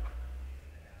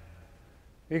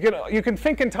 You can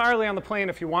think entirely on the plane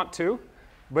if you want to,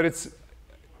 but it's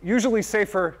usually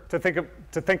safer to think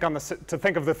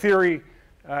of the theory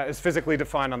as physically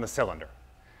defined on the cylinder,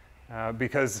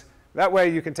 because that way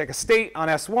you can take a state on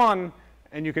S1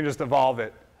 and you can just evolve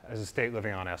it as a state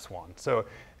living on S1. So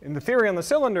in the theory on the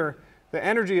cylinder, the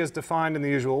energy is defined in the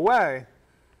usual way.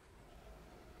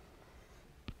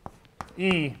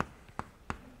 E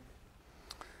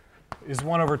is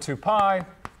 1 over 2 pi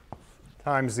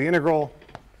times the integral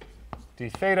d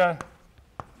theta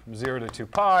from 0 to 2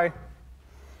 pi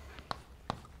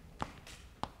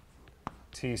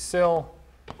t sil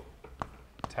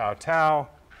tau tau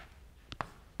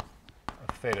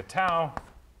of theta tau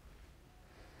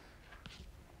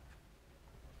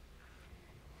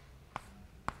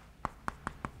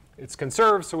it's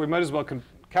conserved, so we might as well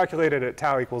calculate it at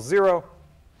tau equals 0.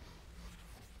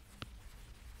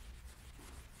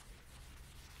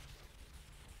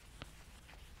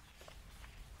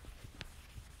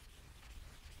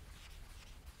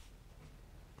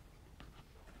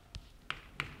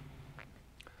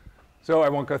 So I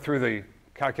won't go through the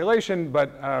calculation,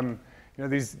 but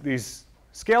these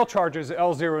scale charges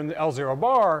L0 and L0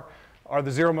 bar are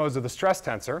the zero modes of the stress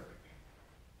tensor.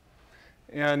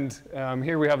 And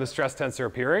here we have the stress tensor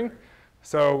appearing.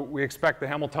 So we expect the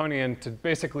Hamiltonian to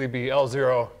basically be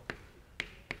L0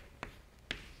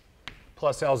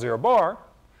 plus L0 bar.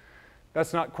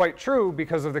 That's not quite true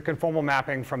because of the conformal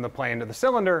mapping from the plane to the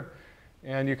cylinder.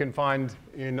 And you can find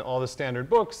in all the standard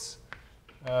books,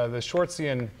 the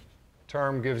Schwarzian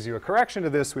term gives you a correction to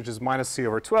this, which is minus c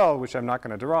over 12, which I'm not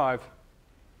going to derive.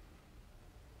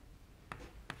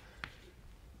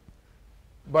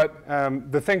 But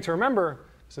the thing to remember,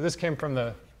 so this came from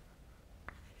the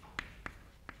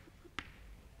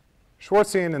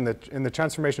Schwarzian in the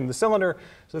transformation of the cylinder.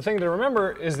 So the thing to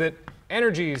remember is that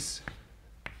energies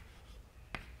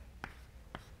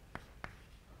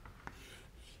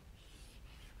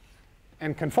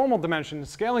and conformal dimensions,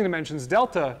 scaling dimensions,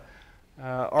 delta,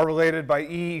 are related by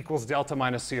E equals delta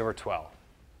minus c over 12.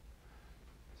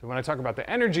 So when I talk about the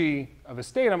energy of a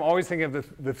state, I'm always thinking of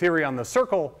the theory on the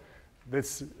circle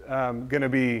that's going to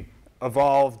be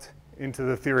evolved into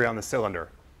the theory on the cylinder.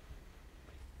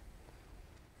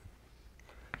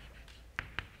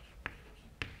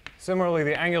 Similarly,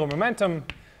 the angular momentum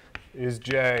is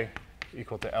J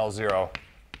equal to L0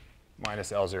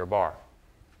 minus L0 bar.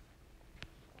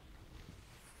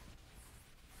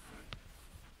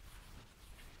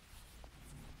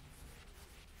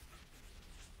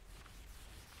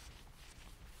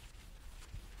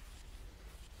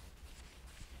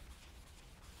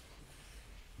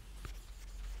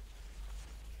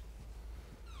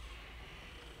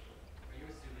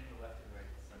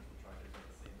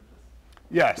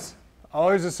 Yes. I'll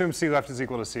always assume C left is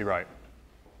equal to C right.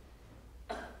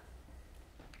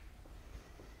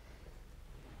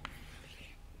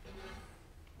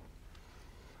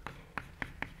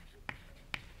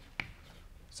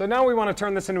 So now we want to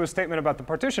turn this into a statement about the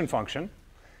partition function.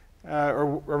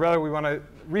 Or rather, we want to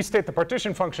restate the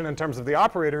partition function in terms of the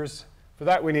operators. For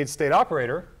that, we need state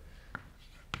operator.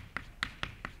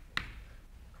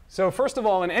 So first of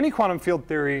all, in any quantum field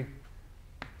theory,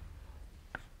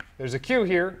 there's a Q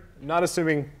here, not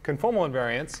assuming conformal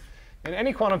invariance. In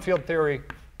any quantum field theory,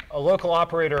 a local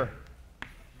operator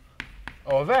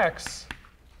O of x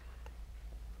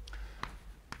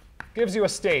gives you a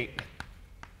state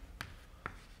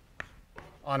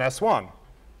on S1.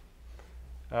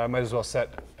 Might as well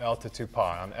set L to 2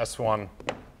 pi on S1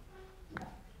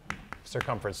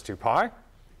 circumference 2 pi.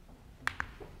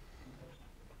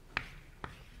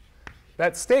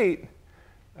 That state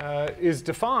is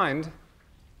defined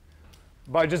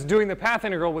by just doing the path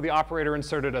integral with the operator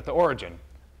inserted at the origin.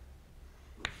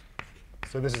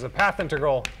 So this is a path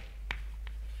integral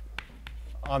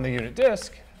on the unit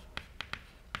disk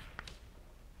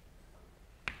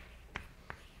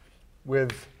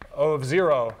with O of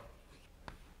 0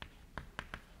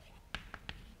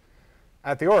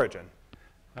 at the origin.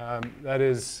 That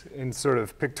is, in sort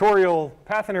of pictorial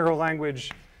path integral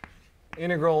language,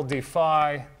 integral d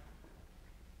phi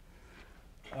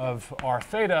of r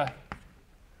theta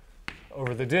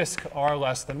over the disk r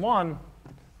less than 1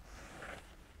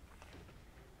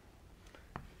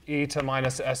 e to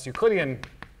minus s Euclidean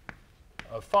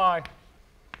of phi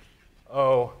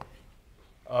O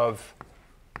of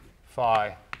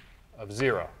phi of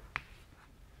 0.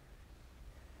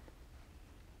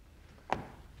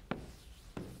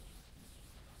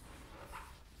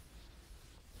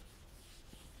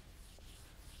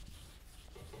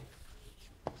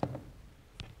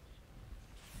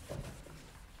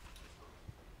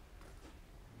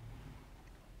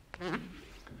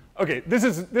 OK,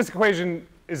 this equation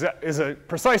is a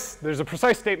precise, there's a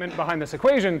precise statement behind this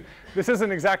equation. This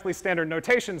isn't exactly standard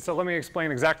notation, so let me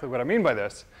explain exactly what I mean by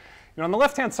this. You know, on the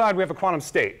left-hand side, we have a quantum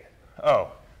state,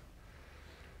 O,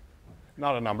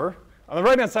 not a number. On the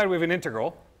right-hand side, we have an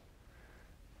integral.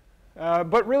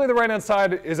 But really, the right-hand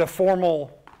side is a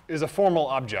formal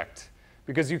object,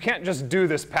 because you can't just do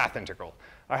this path integral.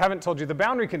 I haven't told you the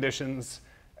boundary conditions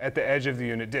at the edge of the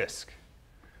unit disk.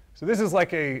 So this is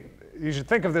like you should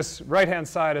think of this right-hand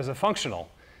side as a functional.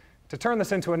 To turn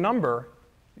this into a number,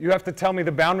 you have to tell me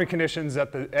the boundary conditions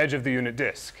at the edge of the unit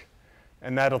disk,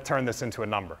 and that'll turn this into a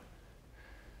number.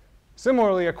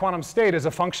 Similarly, a quantum state is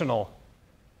a functional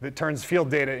that turns field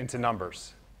data into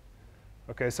numbers.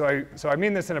 Okay, so I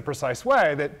mean this in a precise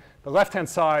way, that the left-hand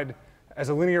side as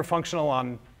a linear functional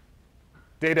on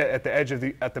data at the edge of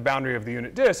at the boundary of the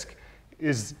unit disk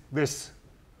is this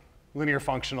linear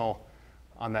functional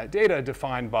on that data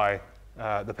defined by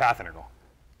the path integral.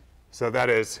 So that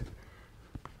is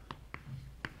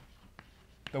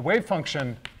the wave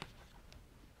function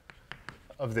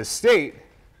of this state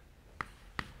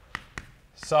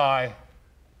psi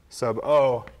sub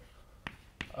O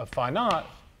of phi naught,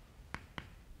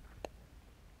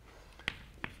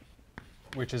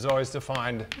 which is always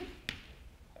defined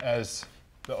as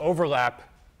the overlap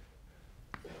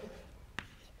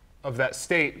of that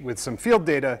state with some field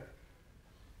data.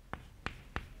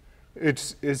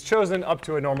 It is chosen up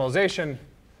to a normalization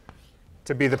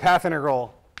to be the path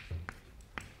integral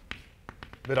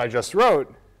that I just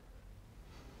wrote,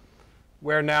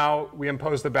 where now we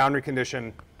impose the boundary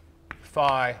condition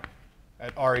phi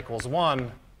at r equals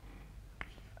 1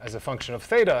 as a function of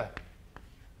theta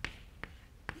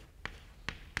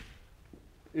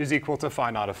is equal to phi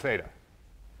naught of theta.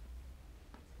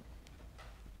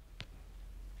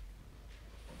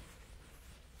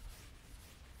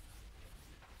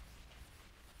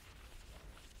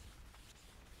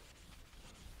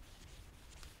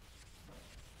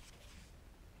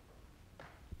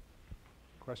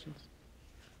 Questions?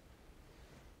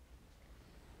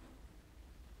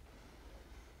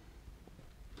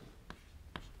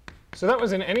 So that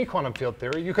was in any quantum field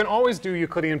theory. You can always do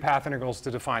Euclidean path integrals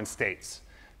to define states.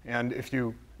 And if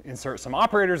you insert some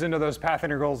operators into those path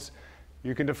integrals,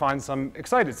 you can define some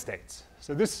excited states.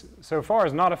 So this, so far,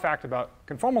 is not a fact about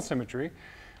conformal symmetry.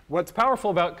 What's powerful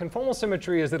about conformal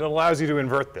symmetry is that it allows you to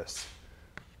invert this.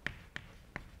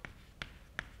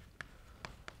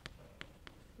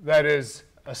 That is,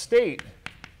 a state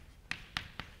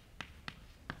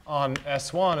on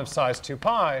S1 of size 2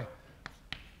 pi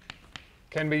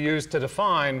can be used to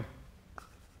define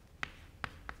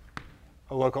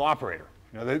a local operator.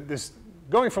 You know, this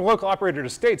going from local operator to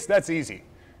states, that's easy.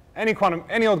 Any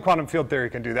old quantum field theory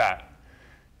can do that.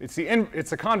 It's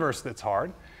the converse that's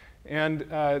hard. And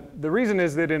the reason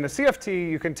is that in a CFT,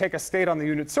 you can take a state on the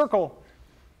unit circle,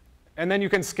 and then you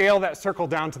can scale that circle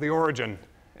down to the origin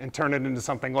and turn it into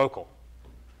something local.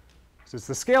 So it's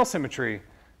the scale symmetry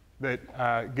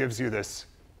that gives you this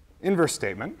inverse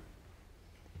statement.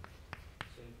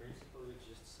 So in principle, you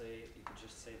could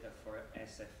just say that for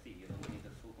SFT, you don't need a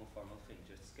full conformal thing,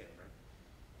 just scale, right?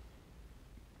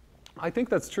 I think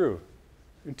that's true.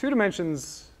 In 2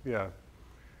 dimensions, yeah.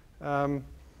 Yeah,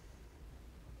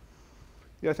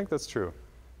 I think that's true.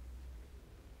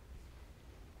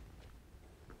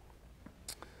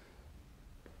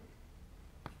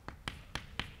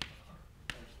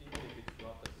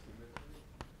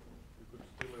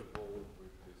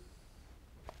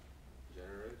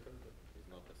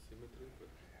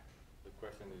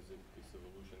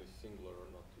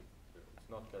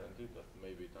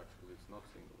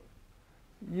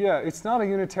 Yeah, it's not a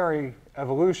unitary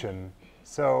evolution.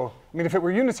 So, I mean, if it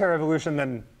were unitary evolution,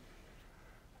 then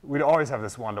we'd always have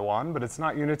this one-to-one, but it's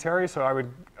not unitary, so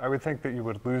I would think that you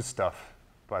would lose stuff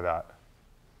by that.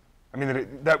 I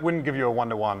mean, that wouldn't give you a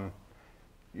one-to-one.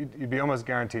 You'd be almost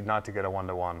guaranteed not to get a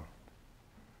one-to-one,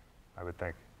 I would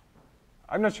think.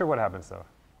 I'm not sure what happens, though.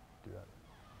 Do that.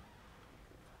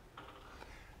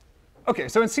 OK,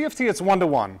 so in CFT, it's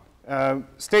one-to-one.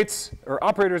 States or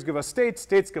operators give us states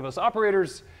give us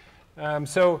operators.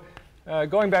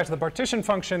 Going back to the partition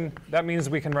function, that means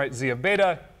we can write z of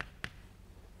beta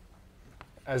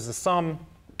as the sum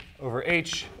over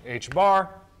h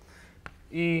bar,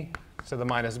 e to the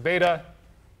minus beta,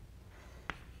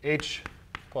 h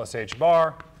plus h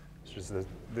bar, which is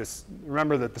this.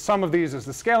 Remember that the sum of these is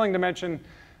the scaling dimension,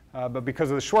 but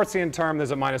because of the Schwarzian term,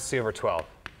 there's a minus c over 12.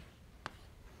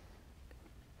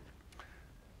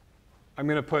 I'm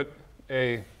going to put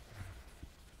a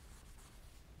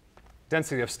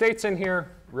density of states in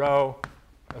here, rho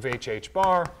of h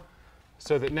bar,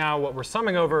 so that now what we're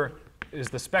summing over is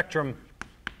the spectrum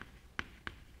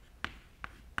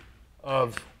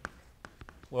of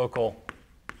local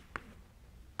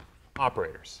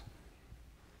operators.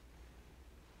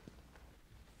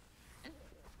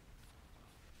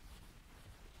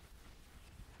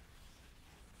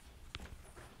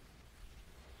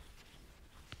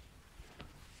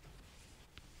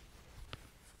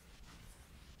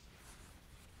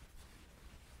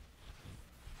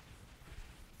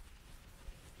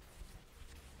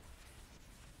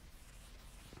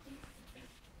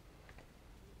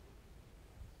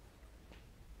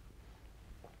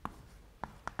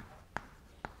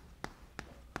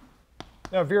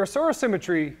 Now, Virasoro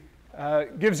symmetry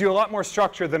gives you a lot more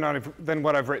structure than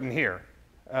what I've written here.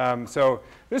 So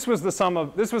this was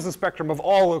the spectrum of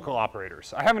all local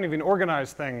operators. I haven't even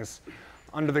organized things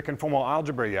under the conformal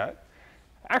algebra yet.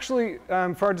 Actually,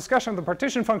 for our discussion of the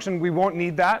partition function, we won't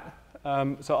need that.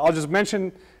 So I'll just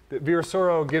mention that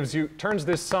Virasoro turns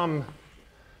this sum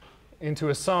into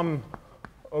a sum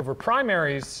over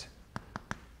primaries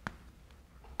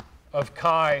of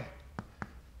chi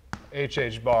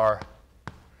HH bar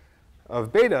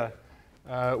of beta,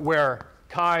 where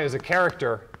chi is a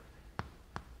character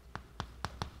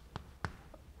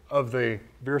of the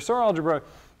Virasoro algebra.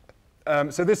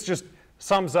 So this just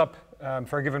sums up,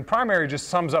 for a given primary, just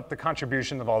sums up the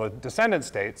contribution of all the descendant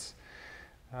states.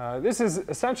 This is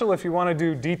essential if you want to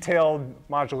do detailed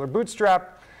modular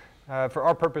bootstrap. For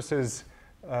our purposes,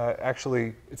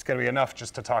 actually, it's going to be enough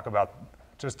just to talk about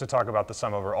the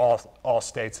sum over all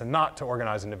states and not to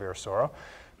organize into Virasoro.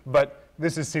 But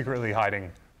this is secretly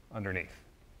hiding underneath.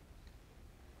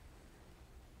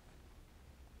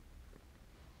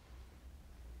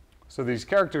 So these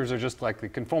characters are just like the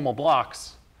conformal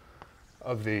blocks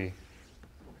of the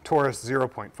torus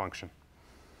zero-point function.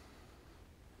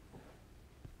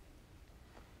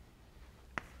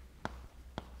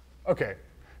 OK,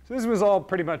 so this was all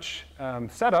pretty much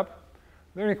set up.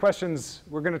 Are there any questions?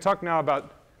 We're going to talk now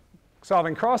about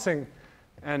solving crossing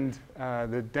and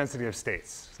the density of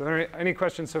states. So are there any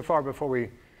questions so far before we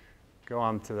go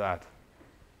on to that?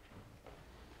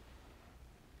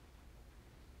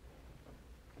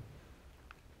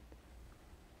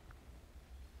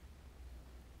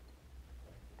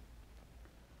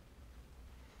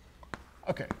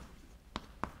 OK.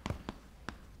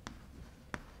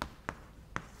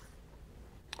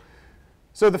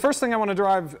 So the first thing I want to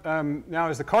derive now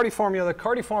is the Carty formula. The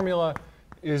Carty formula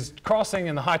is crossing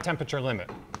in the high temperature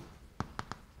limit.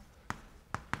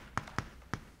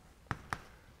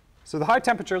 So the high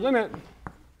temperature limit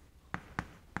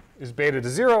is beta to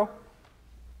 0.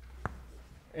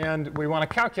 And we want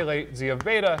to calculate z of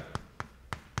beta,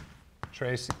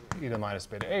 trace e to the minus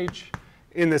beta h,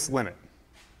 in this limit.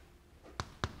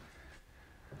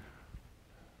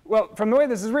 Well, from the way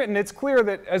this is written, it's clear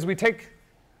that as we take,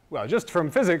 well, just from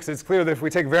physics, it's clear that if we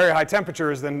take very high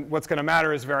temperatures, then what's going to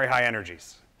matter is very high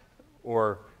energies.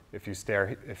 Or if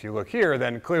you look here,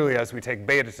 then clearly as we take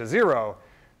beta to 0,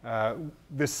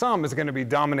 this sum is going to be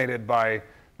dominated by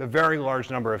the very large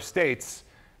number of states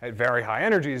at very high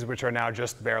energies, which are now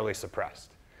just barely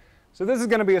suppressed. So this is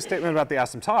going to be a statement about the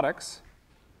asymptotics.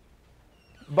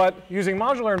 But using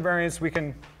modular invariance, we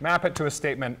can map it to a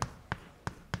statement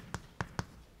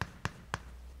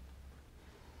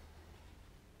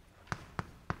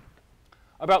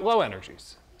about low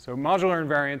energies. So modular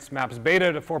invariance maps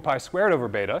beta to 4 pi squared over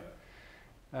beta.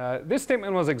 This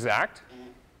statement was exact.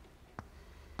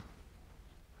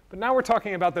 But now we're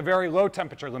talking about the very low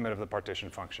temperature limit of the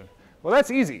partition function. Well, that's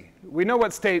easy. We know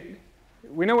what state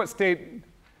we land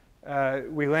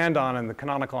on in the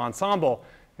canonical ensemble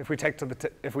if we take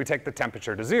the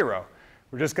temperature to 0.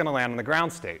 We're just going to land on the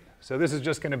ground state. So this is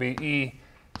just going to be e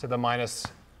to the minus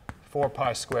 4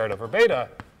 pi squared over beta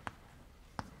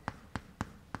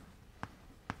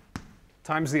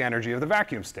times the energy of the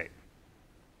vacuum state.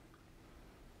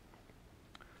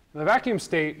 The vacuum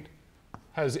state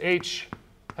has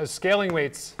scaling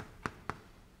weights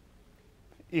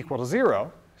equal to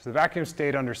 0. So the vacuum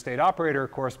state under state operator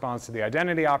corresponds to the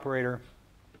identity operator.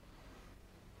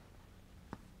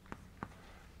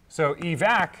 So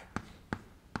evac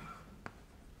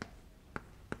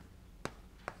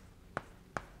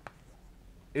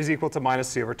is equal to minus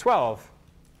c over 12,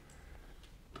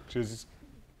 which is,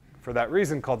 for that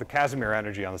reason, called the Casimir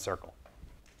energy on the circle.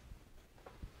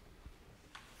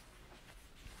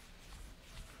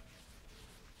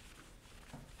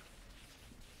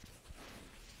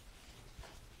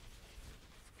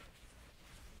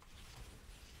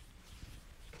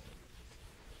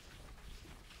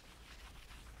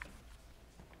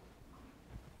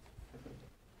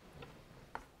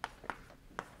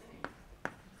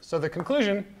 So the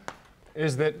conclusion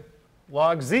is that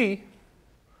log z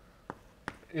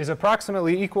is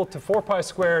approximately equal to 4 pi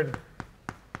squared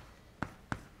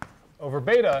over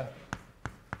beta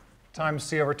times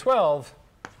c over 12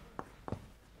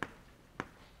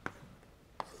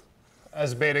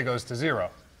 as beta goes to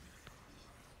 0.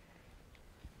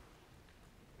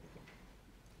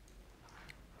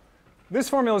 This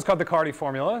formula is called the Carty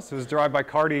formula. So it was derived by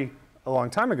Carty a long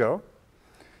time ago.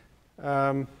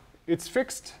 It's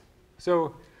fixed.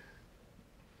 So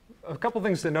a couple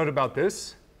things to note about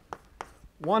this.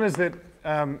 One is that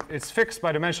it's fixed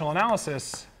by dimensional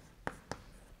analysis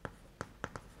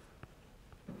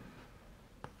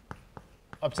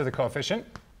up to the coefficient.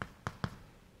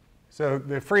 So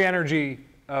the free energy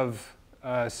of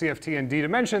CFT in d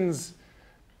dimensions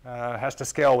has to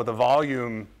scale with a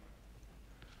volume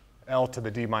L to the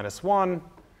d minus 1.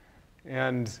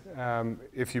 And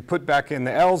if you put back in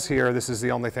the L's here, this is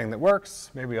the only thing that works.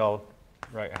 Maybe I'll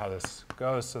write how this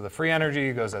goes. So the free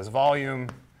energy goes as volume.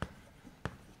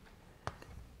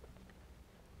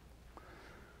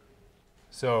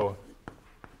 So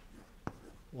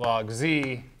log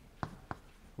z,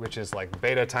 which is like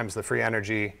beta times the free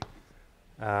energy,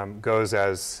 goes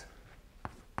as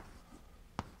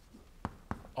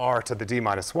r to the d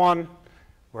minus 1,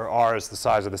 where r is the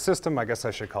size of the system. I guess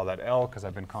I should call that L because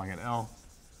I've been calling it L.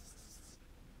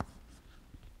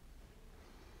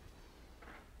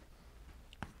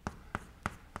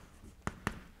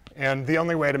 And the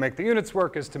only way to make the units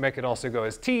work is to make it also go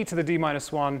as t to the d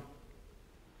minus 1.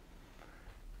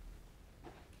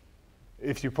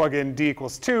 If you plug in d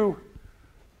equals 2,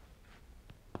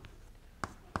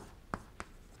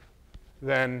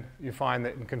 then you find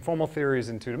that in conformal theories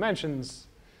in 2 dimensions,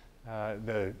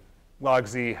 the log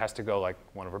z has to go like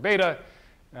 1 over beta.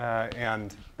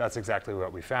 And that's exactly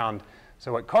what we found.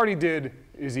 So what Carty did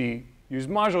is he used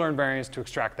modular invariance to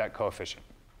extract that coefficient.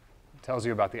 It tells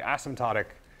you about the asymptotic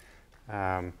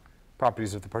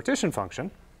properties of the partition function.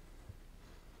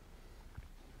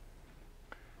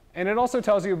 And it also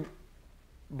tells you,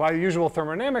 by the usual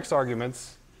thermodynamics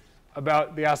arguments,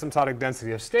 about the asymptotic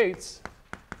density of states.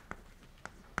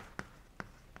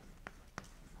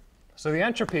 So the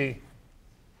entropy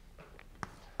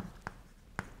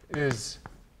is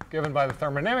given by the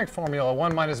thermodynamic formula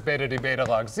 1 minus beta d beta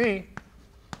log z,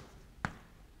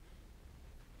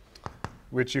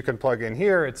 which you can plug in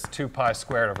here. It's 2 pi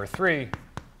squared over 3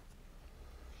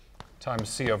 times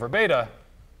c over beta,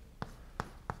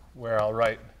 where I'll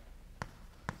write,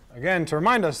 again, to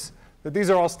remind us that these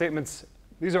are all statements,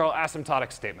 these are all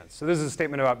asymptotic statements. So this is a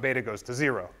statement about beta goes to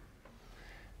 0.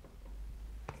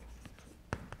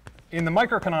 In the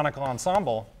microcanonical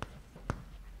ensemble,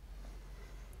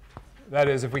 that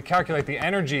is, if we calculate the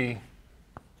energy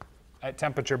at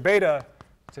temperature beta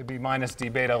to be minus d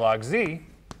beta log z,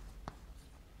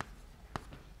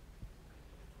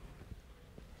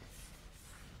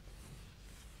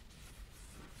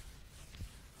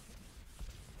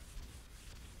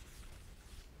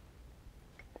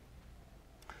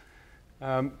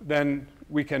 then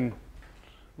we can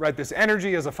write this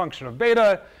energy as a function of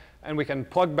beta, and we can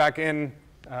plug back in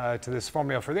to this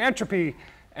formula for the entropy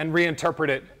and reinterpret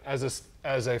it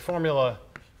as a formula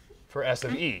for S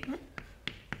of E.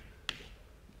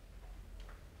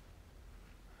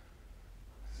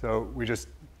 So we just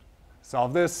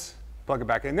solve this, plug it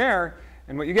back in there,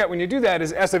 and what you get when you do that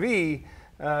is S of E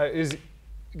is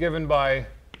given by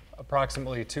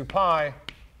approximately 2 pi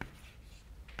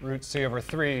root c over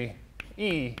 3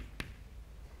 E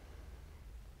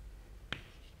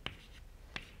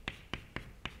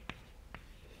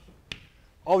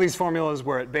all these formulas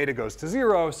were at beta goes to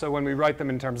 0, so when we write them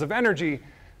in terms of energy,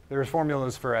 there's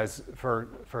formulas for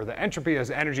the entropy as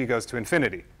energy goes to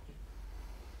infinity.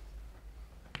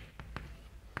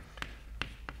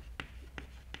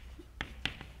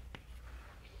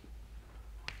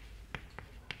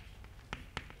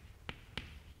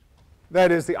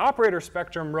 That is, the operator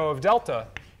spectrum rho of delta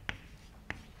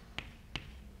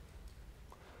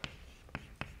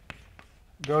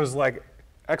goes like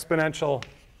exponential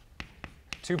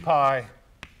 2 pi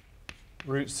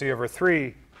root c over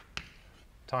 3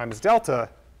 times delta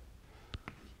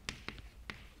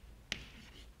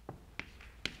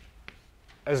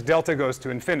as delta goes to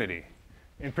infinity.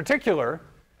 In particular,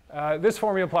 this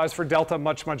formula applies for delta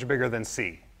much, much bigger than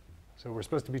c. So we're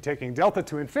supposed to be taking delta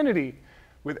to infinity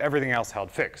with everything else held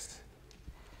fixed.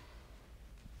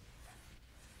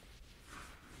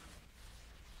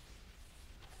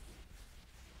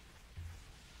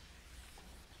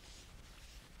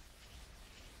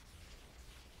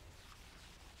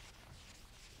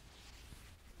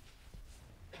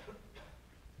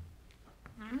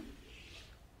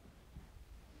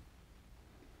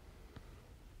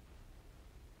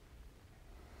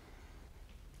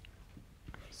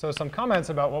 So some comments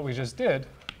about what we just did.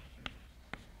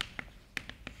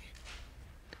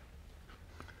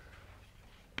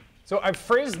 So I've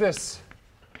phrased this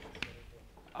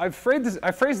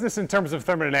in terms of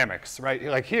thermodynamics, right?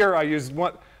 Like here I use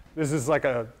this is like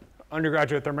a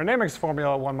undergraduate thermodynamics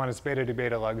formula, 1 minus beta d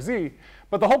beta log z.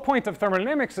 But the whole point of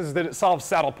thermodynamics is that it solves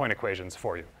saddle point equations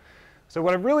for you. So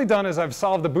what I've really done is I've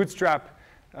solved the bootstrap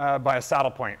by a saddle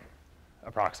point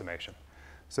approximation.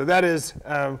 So that is,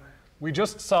 we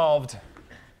just solved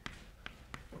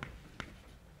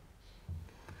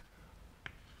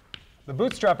the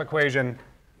bootstrap equation,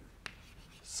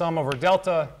 sum over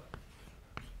delta,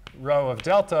 rho of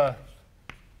delta,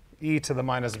 e to the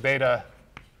minus beta,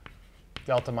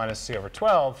 delta minus c over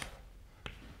 12,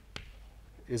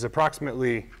 is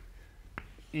approximately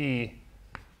e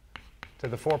to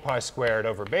the 4 pi squared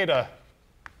over beta,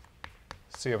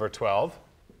 c over 12,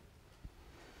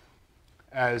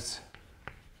 as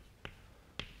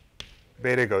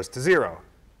beta goes to 0.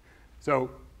 So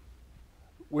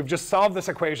we've just solved this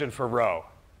equation for rho.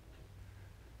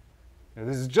 Now,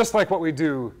 this is just like what we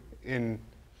do in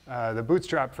the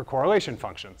bootstrap for correlation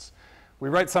functions. We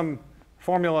write some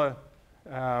formula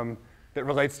that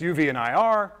relates UV and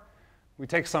IR. We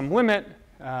take some limit,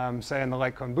 say in the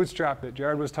light cone bootstrap that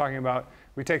Jared was talking about.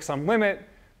 We take some limit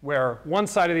where one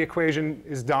side of the equation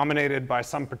is dominated by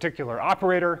some particular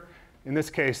operator. In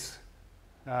this case,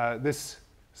 this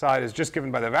side is just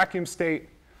given by the vacuum state.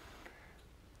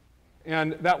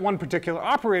 And that one particular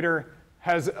operator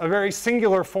has a very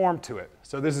singular form to it.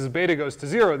 So this is beta goes to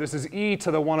 0. This is e to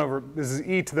the 1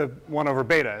 over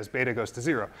beta as beta goes to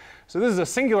 0. So this is a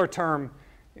singular term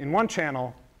in one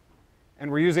channel,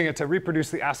 and we're using it to reproduce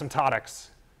the asymptotics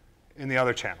in the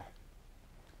other channel.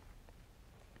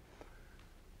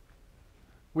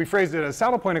 We phrased it as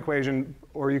saddle point equation,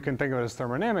 or you can think of it as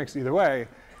thermodynamics. Either way,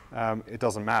 it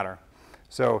doesn't matter.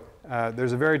 So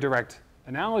there's a very direct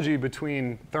analogy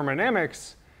between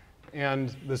thermodynamics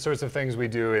and the sorts of things we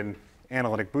do in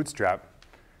analytic bootstrap.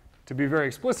 To be very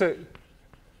explicit,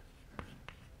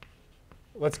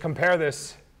 let's compare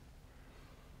this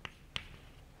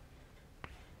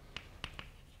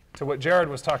to what Jared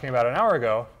was talking about an hour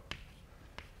ago,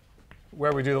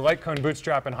 where we do the light cone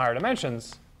bootstrap in higher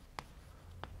dimensions.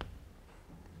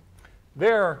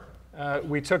 There,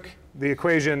 we took the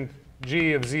equation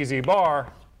g of zz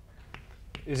bar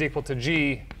is equal to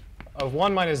g of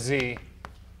 1 minus z,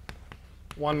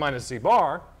 1 minus z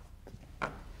bar.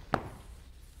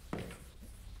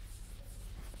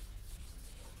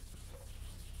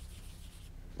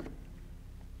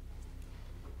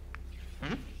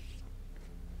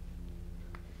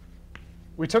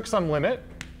 We took some limit.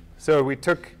 So we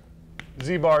took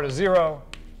z bar to 0,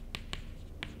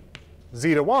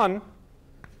 z to 1.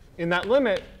 In that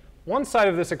limit, one side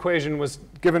of this equation was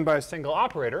given by a single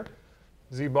operator,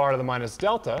 z bar to the minus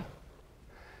delta.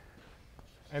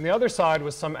 And the other side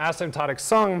was some asymptotic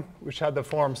sum, which had the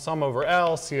form sum over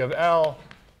L, C of L,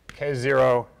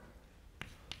 K0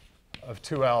 of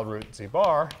 2L root z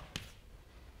bar.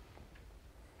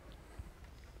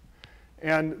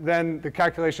 And then the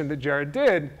calculation that Jared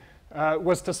did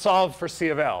was to solve for C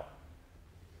of L.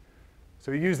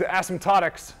 So we use the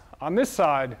asymptotics on this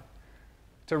side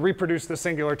to reproduce the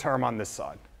singular term on this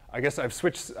side. I guess I've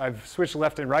switched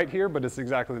left and right here, but it's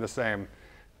exactly the same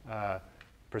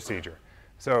procedure.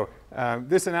 So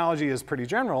this analogy is pretty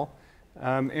general.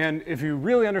 And if you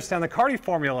really understand the Carty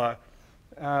formula,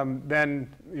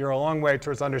 then you're a long way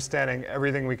towards understanding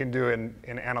everything we can do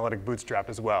in analytic bootstrap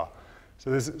as well.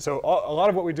 So a lot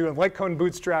of what we do in light cone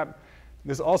bootstrap,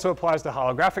 this also applies to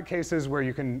holographic cases where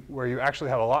you actually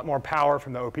have a lot more power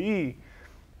from the OPE.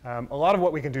 A lot of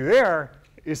what we can do there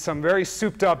is some very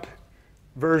souped up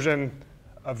version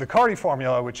of the Carty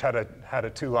formula, which had a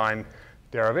 2-line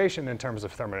derivation in terms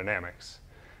of thermodynamics.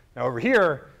 Now over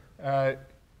here,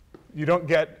 you don't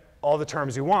get all the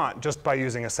terms you want just by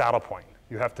using a saddle point.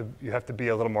 You have to be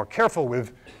a little more careful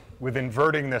with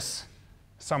inverting this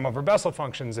sum over Bessel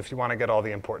functions if you want to get all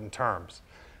the important terms.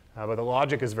 But the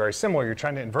logic is very similar. You're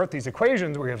trying to invert these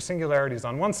equations where you have singularities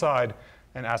on one side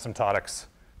and asymptotics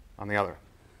on the other.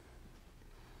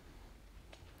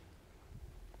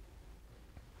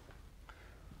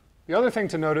 The other thing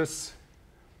to notice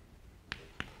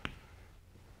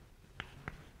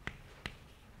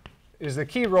is the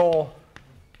key role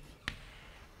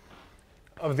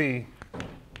of the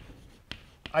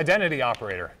identity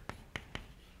operator.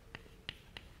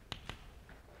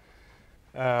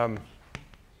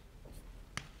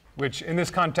 Which in this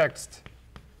context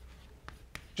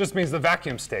just means the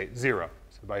vacuum state, 0.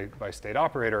 So by state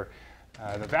operator,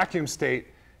 the vacuum state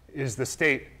is the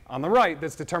state on the right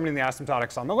that's determining the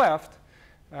asymptotics on the left.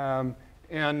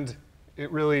 And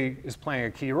it really is playing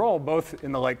a key role both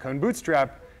in the light cone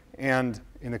bootstrap and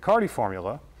in the Carty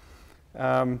formula.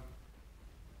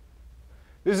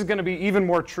 This is going to be even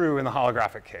more true in the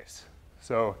holographic case.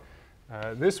 So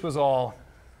this was all,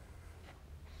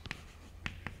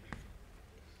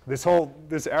 this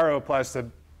arrow applies to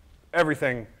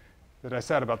everything that I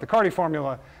said about the Carty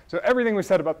formula. So everything we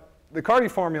said about the Carty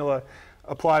formula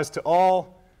applies to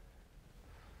all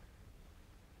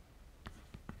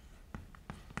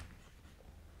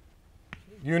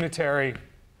unitary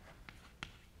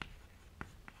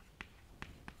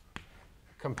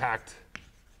compact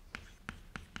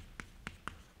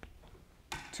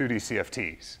 2D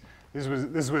CFTs.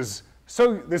 This was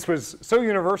so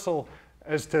universal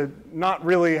as to not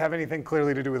really have anything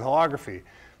clearly to do with holography.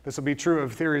 This will be true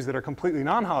of theories that are completely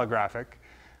non-holographic.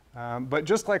 But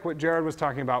just like what Jared was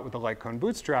talking about with the light cone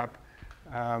bootstrap,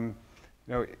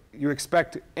 you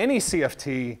expect any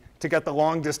CFT to get the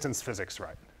long distance physics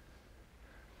right.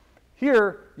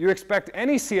 Here, you expect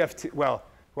any CFT, well,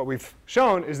 what we've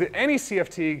shown is that any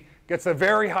CFT gets the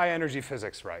very high energy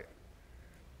physics right.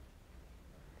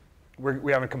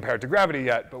 We haven't compared to gravity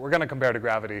yet, but we're going to compare to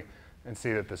gravity and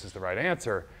see that this is the right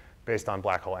answer based on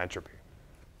black hole entropy.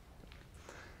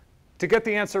 To get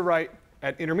the answer right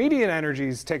at intermediate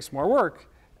energies takes more work,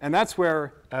 and that's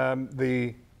where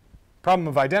the problem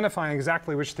of identifying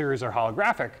exactly which theories are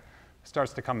holographic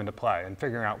starts to come into play, and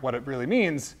figuring out what it really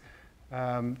means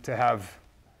to have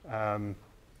a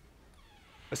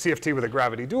CFT with a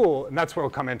gravity dual, and that's where we'll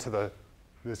come into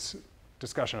this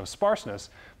discussion of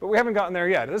sparseness. But we haven't gotten there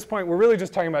yet. At this point, we're really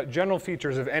just talking about general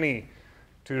features of any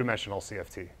two-dimensional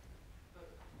CFT. But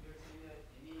you're saying that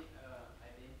any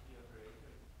identity operator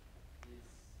is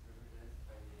represented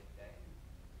by the vacuum?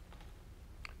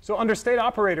 So under state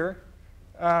operator,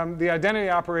 the identity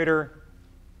operator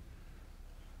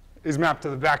is mapped to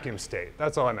the vacuum state.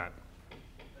 That's all I meant.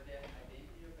 But the identity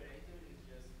operator is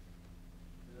just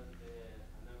the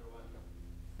number one.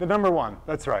 The number one,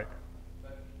 that's right.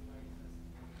 But for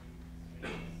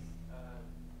instance,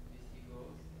 DC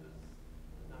goes does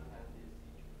not have this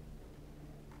feature.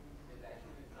 The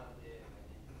vacuum is not the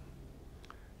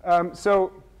identity. So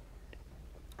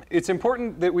it's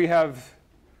important that we have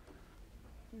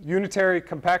unitary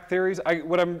compact theories.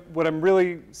 What I'm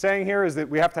really saying here is that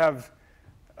we have to have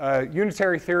a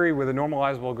unitary theory with a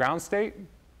normalizable ground state.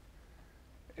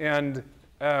 And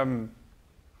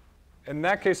in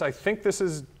that case, I think this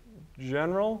is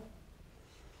general.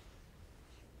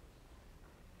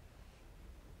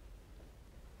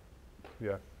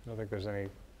 Yeah, I don't think there's any.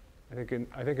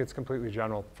 I think it's completely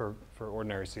general for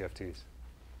ordinary CFTs.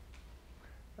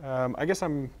 I guess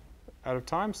I'm out of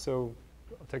time, so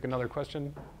I'll take another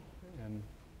question. And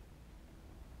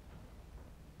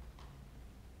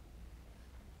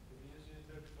Have you used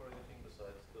unitary for anything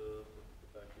besides the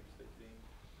vacuum state being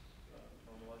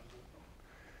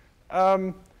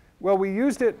normalizable? Well, we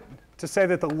used it to say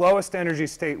that the lowest energy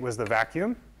state was the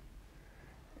vacuum.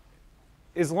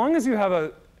 As long as you have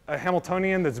a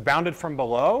Hamiltonian that's bounded from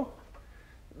below,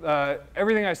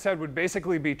 everything I said would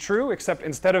basically be true, except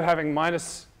instead of having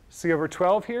minus C over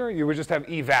 12 here, you would just have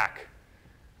evac.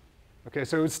 Okay,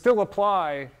 so it would still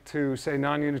apply to, say,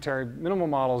 non-unitary minimal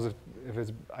models if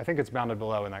it's, I think it's bounded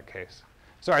below in that case.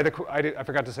 Sorry, I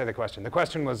forgot to say the question. The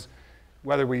question was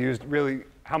whether we used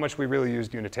how much we really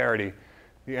used unitarity.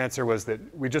 The answer was that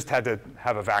we just had to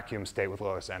have a vacuum state with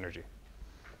lowest energy.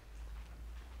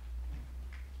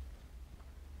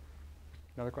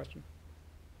 Another question?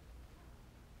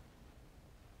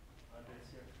 Are there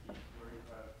CFTs where you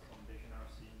have some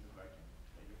degeneracy in the vacuum,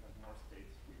 and you have more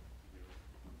states with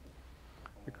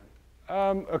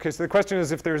zero? OK, so the question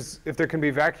is if there can be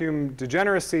vacuum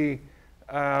degeneracy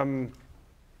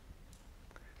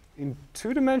in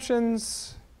 2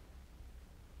 dimensions.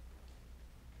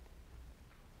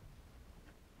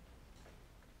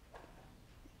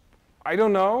 I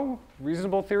don't know.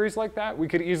 Reasonable theories like that. We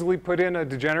could easily put in a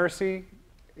degeneracy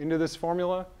into this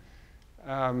formula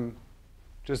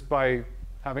just by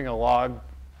having a log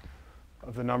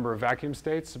of the number of vacuum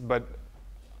states. But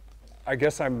I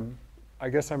guess I'm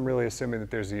really assuming that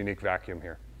there's a unique vacuum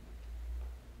here.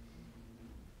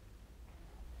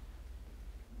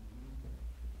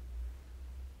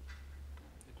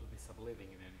 It will be subliving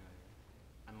in any way,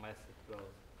 unless it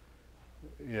goes.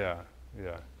 Yeah,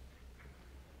 yeah.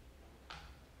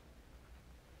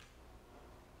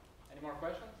 Any more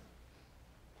questions?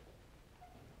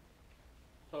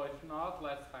 So if not,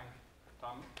 let's thank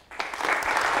Tom.